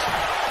suplex.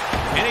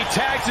 And he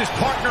tags his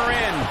partner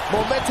in.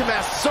 Momentum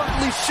has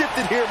certainly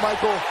shifted here,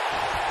 Michael.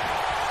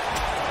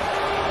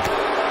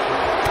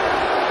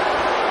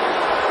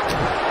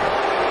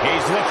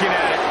 He's looking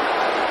at it.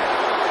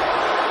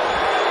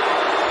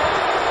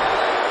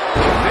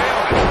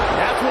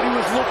 That's what he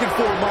was looking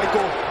for,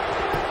 Michael.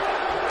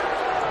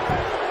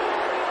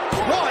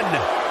 1,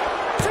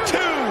 2,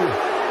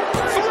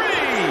 3.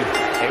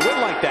 A win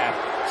like that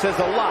says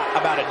a lot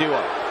about a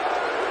duo.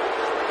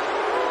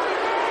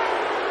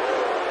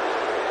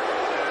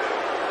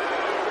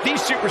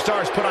 These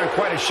superstars put on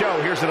quite a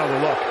show. Here's another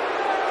look.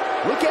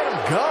 Look at him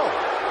go.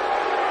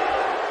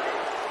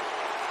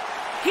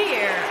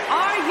 Here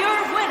are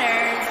your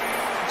winners,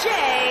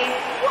 Jay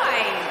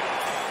White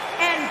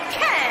and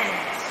Kent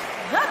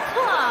the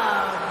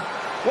Club.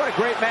 What a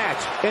great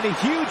match, and a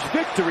huge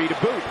victory to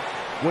boot.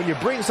 When you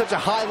bring such a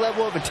high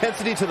level of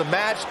intensity to the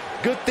match,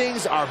 good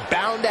things are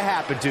bound to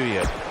happen to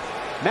you.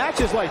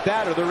 Matches like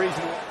that are the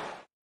reason.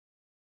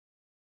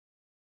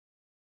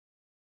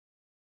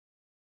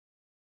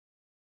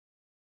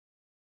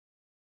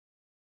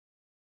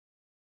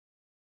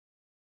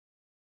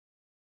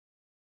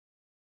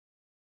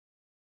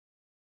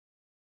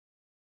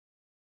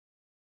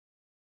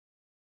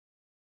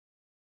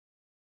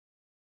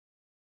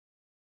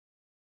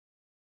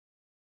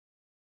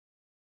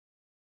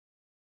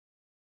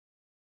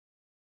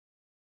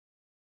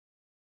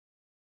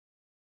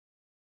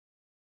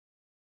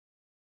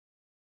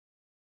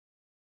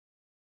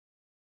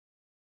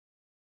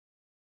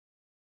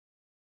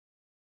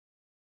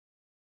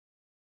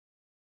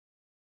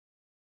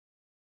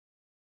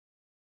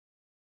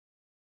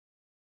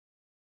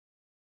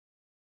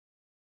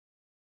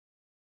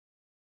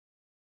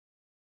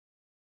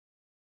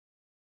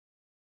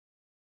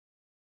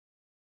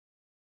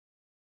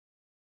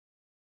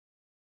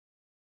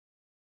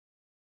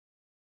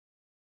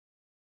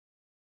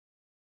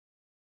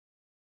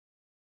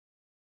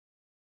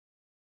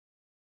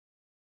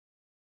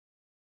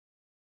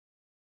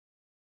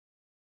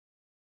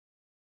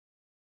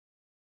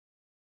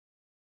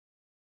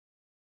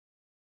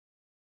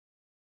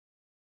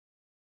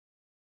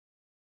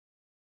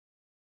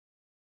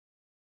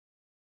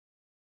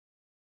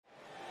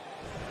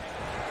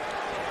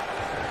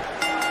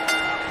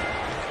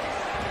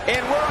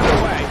 And we're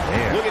underway.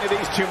 Man. Looking at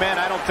these two men,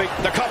 I don't think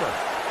the cover.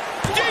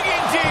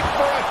 Digging deep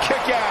for a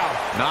kick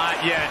out.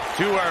 Not yet.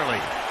 Too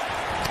early.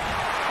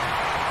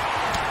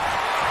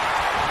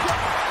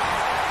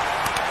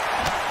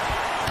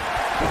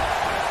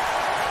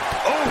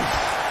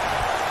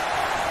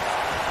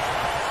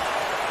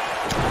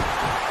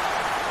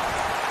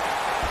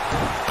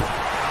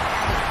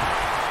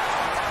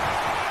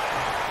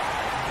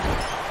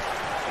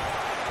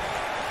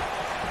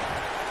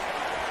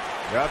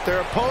 Got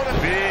their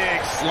opponent.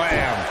 Big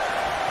slam.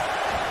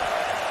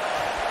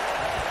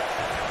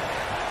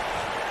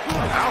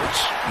 Ouch.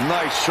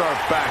 Nice sharp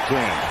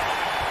backhand.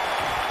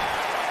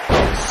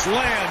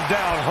 Slam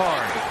down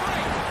hard.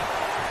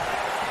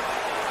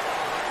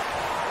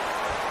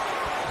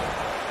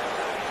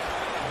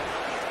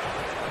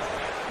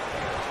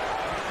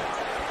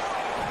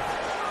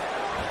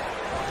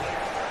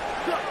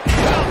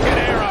 Falcon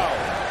arrow.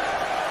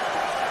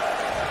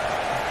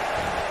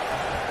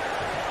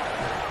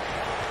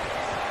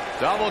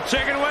 Double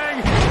chicken wing.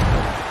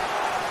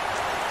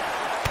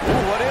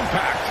 Ooh, what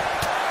impact.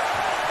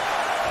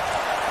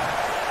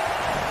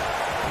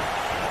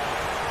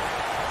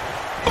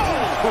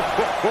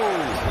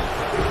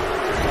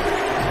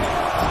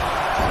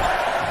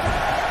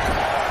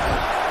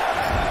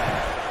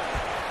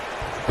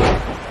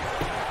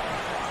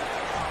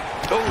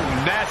 Oh,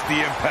 nasty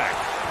impact.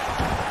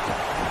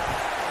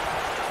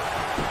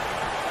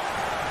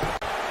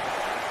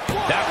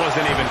 That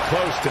wasn't even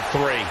close to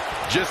 3.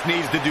 Just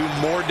needs to do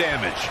more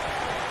damage.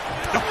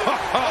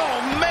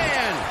 Oh,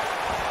 man!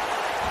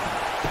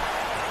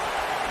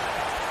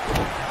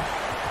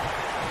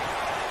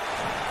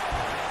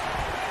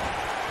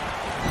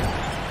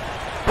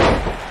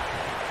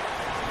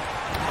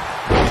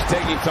 He's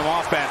taking some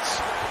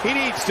offense. He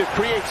needs to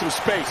create some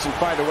space and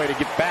find a way to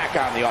get back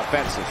on the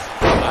offensive.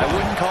 I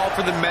wouldn't call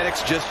for the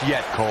medics just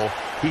yet, Cole.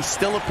 He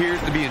still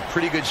appears to be in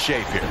pretty good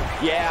shape here.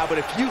 Yeah, but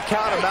if you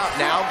count him out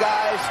now,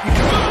 guys,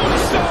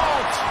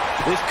 Assault!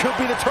 This could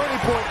be the turning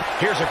point.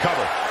 Here's a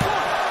cover.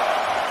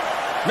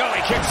 No,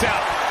 he kicks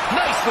out.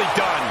 Nicely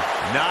done.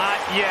 Not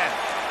yet.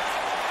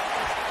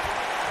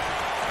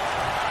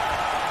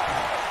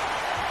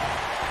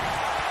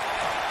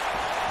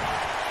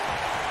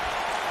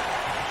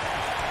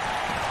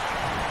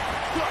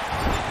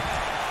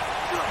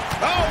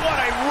 Oh, what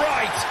a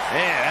right!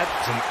 Man,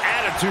 that's some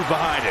attitude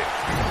behind it.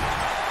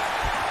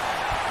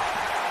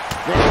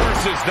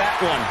 Reverses that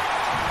one.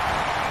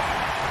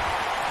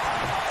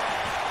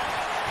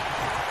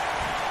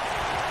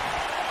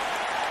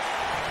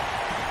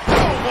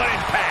 Oh, what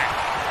impact!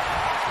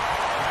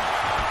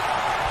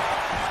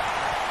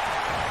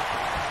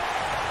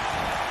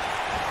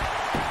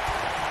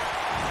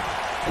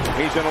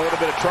 He's in a little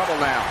bit of trouble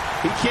now.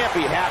 He can't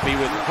be happy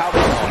with how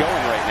this is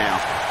going right now.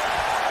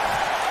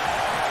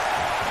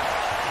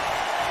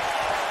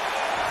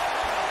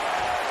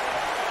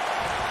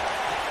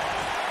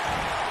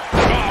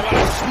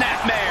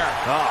 Snapmare.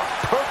 Oh,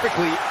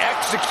 perfectly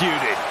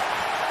executed.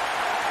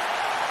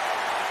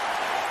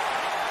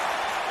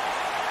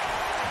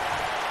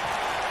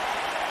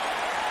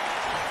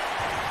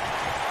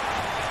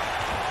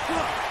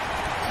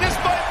 This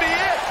might be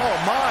it. Oh,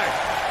 my.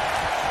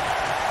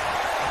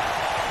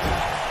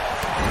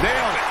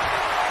 Nailed it.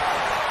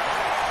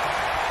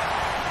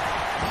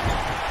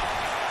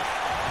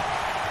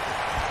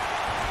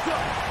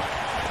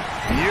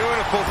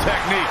 Beautiful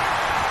technique.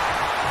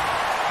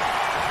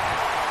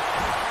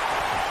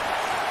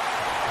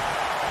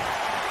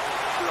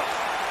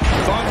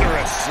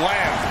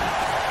 slam.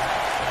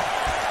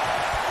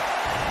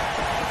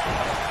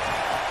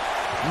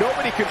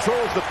 Nobody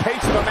controls the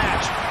pace of a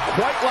match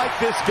quite like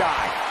this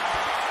guy.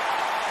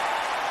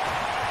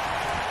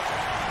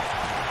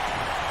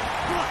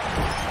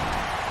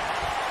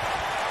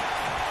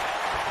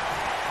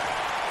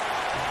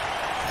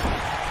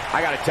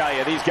 I gotta tell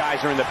you, these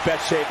guys are in the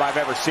best shape I've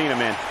ever seen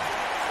them in.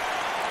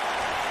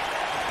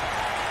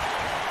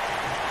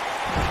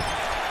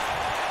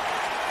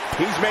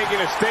 He's making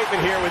a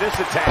statement here with this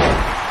attack.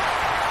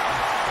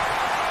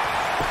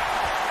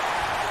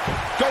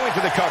 Going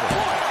for the cover.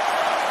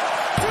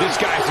 This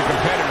guy's a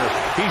competitor.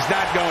 He's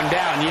not going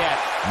down yet.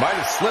 Might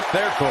have slipped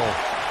there, Cole.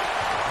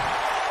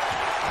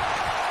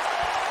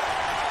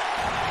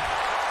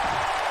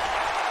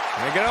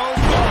 There it goes.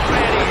 Oh,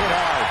 man, he hit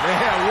hard.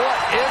 Man, what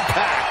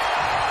impact.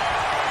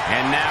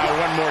 And now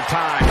one more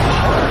time.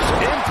 Harsh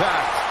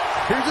impact.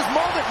 Here's his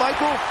moment,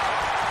 Michael.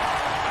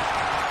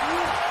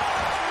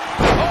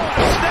 Oh,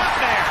 and a snap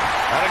there.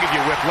 That'll give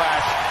you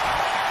whiplash.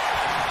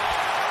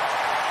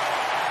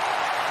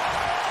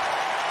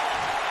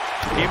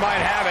 He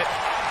might have it.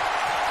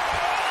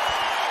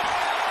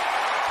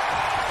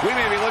 We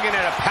may be looking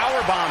at a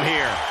power bomb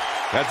here.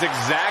 That's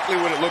exactly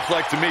what it looks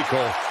like to me,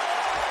 Cole.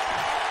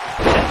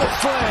 And the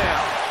slam.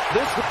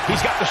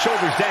 He's got the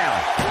shoulders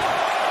down.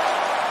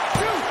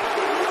 1, 2,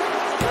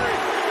 3.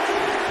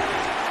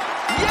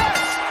 Yes!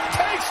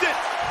 Takes it!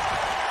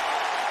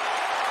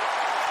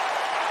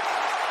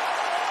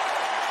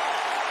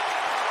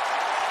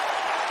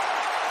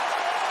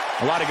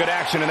 A lot of good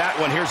action in that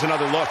one. Here's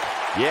another look.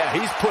 Yeah,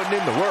 he's putting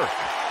in the work.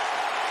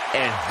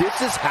 And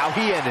this is how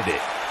he ended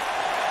it.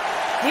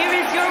 Here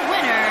is your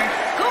winner,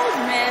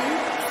 Goldman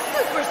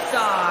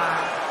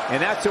Superstar.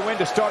 And that's a win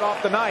to start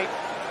off the night.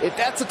 If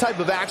that's the type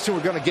of action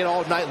we're going to get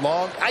all night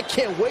long, I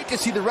can't wait to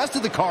see the rest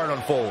of the card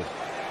unfold.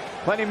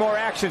 Plenty more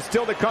action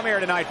still to come here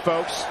tonight,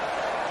 folks.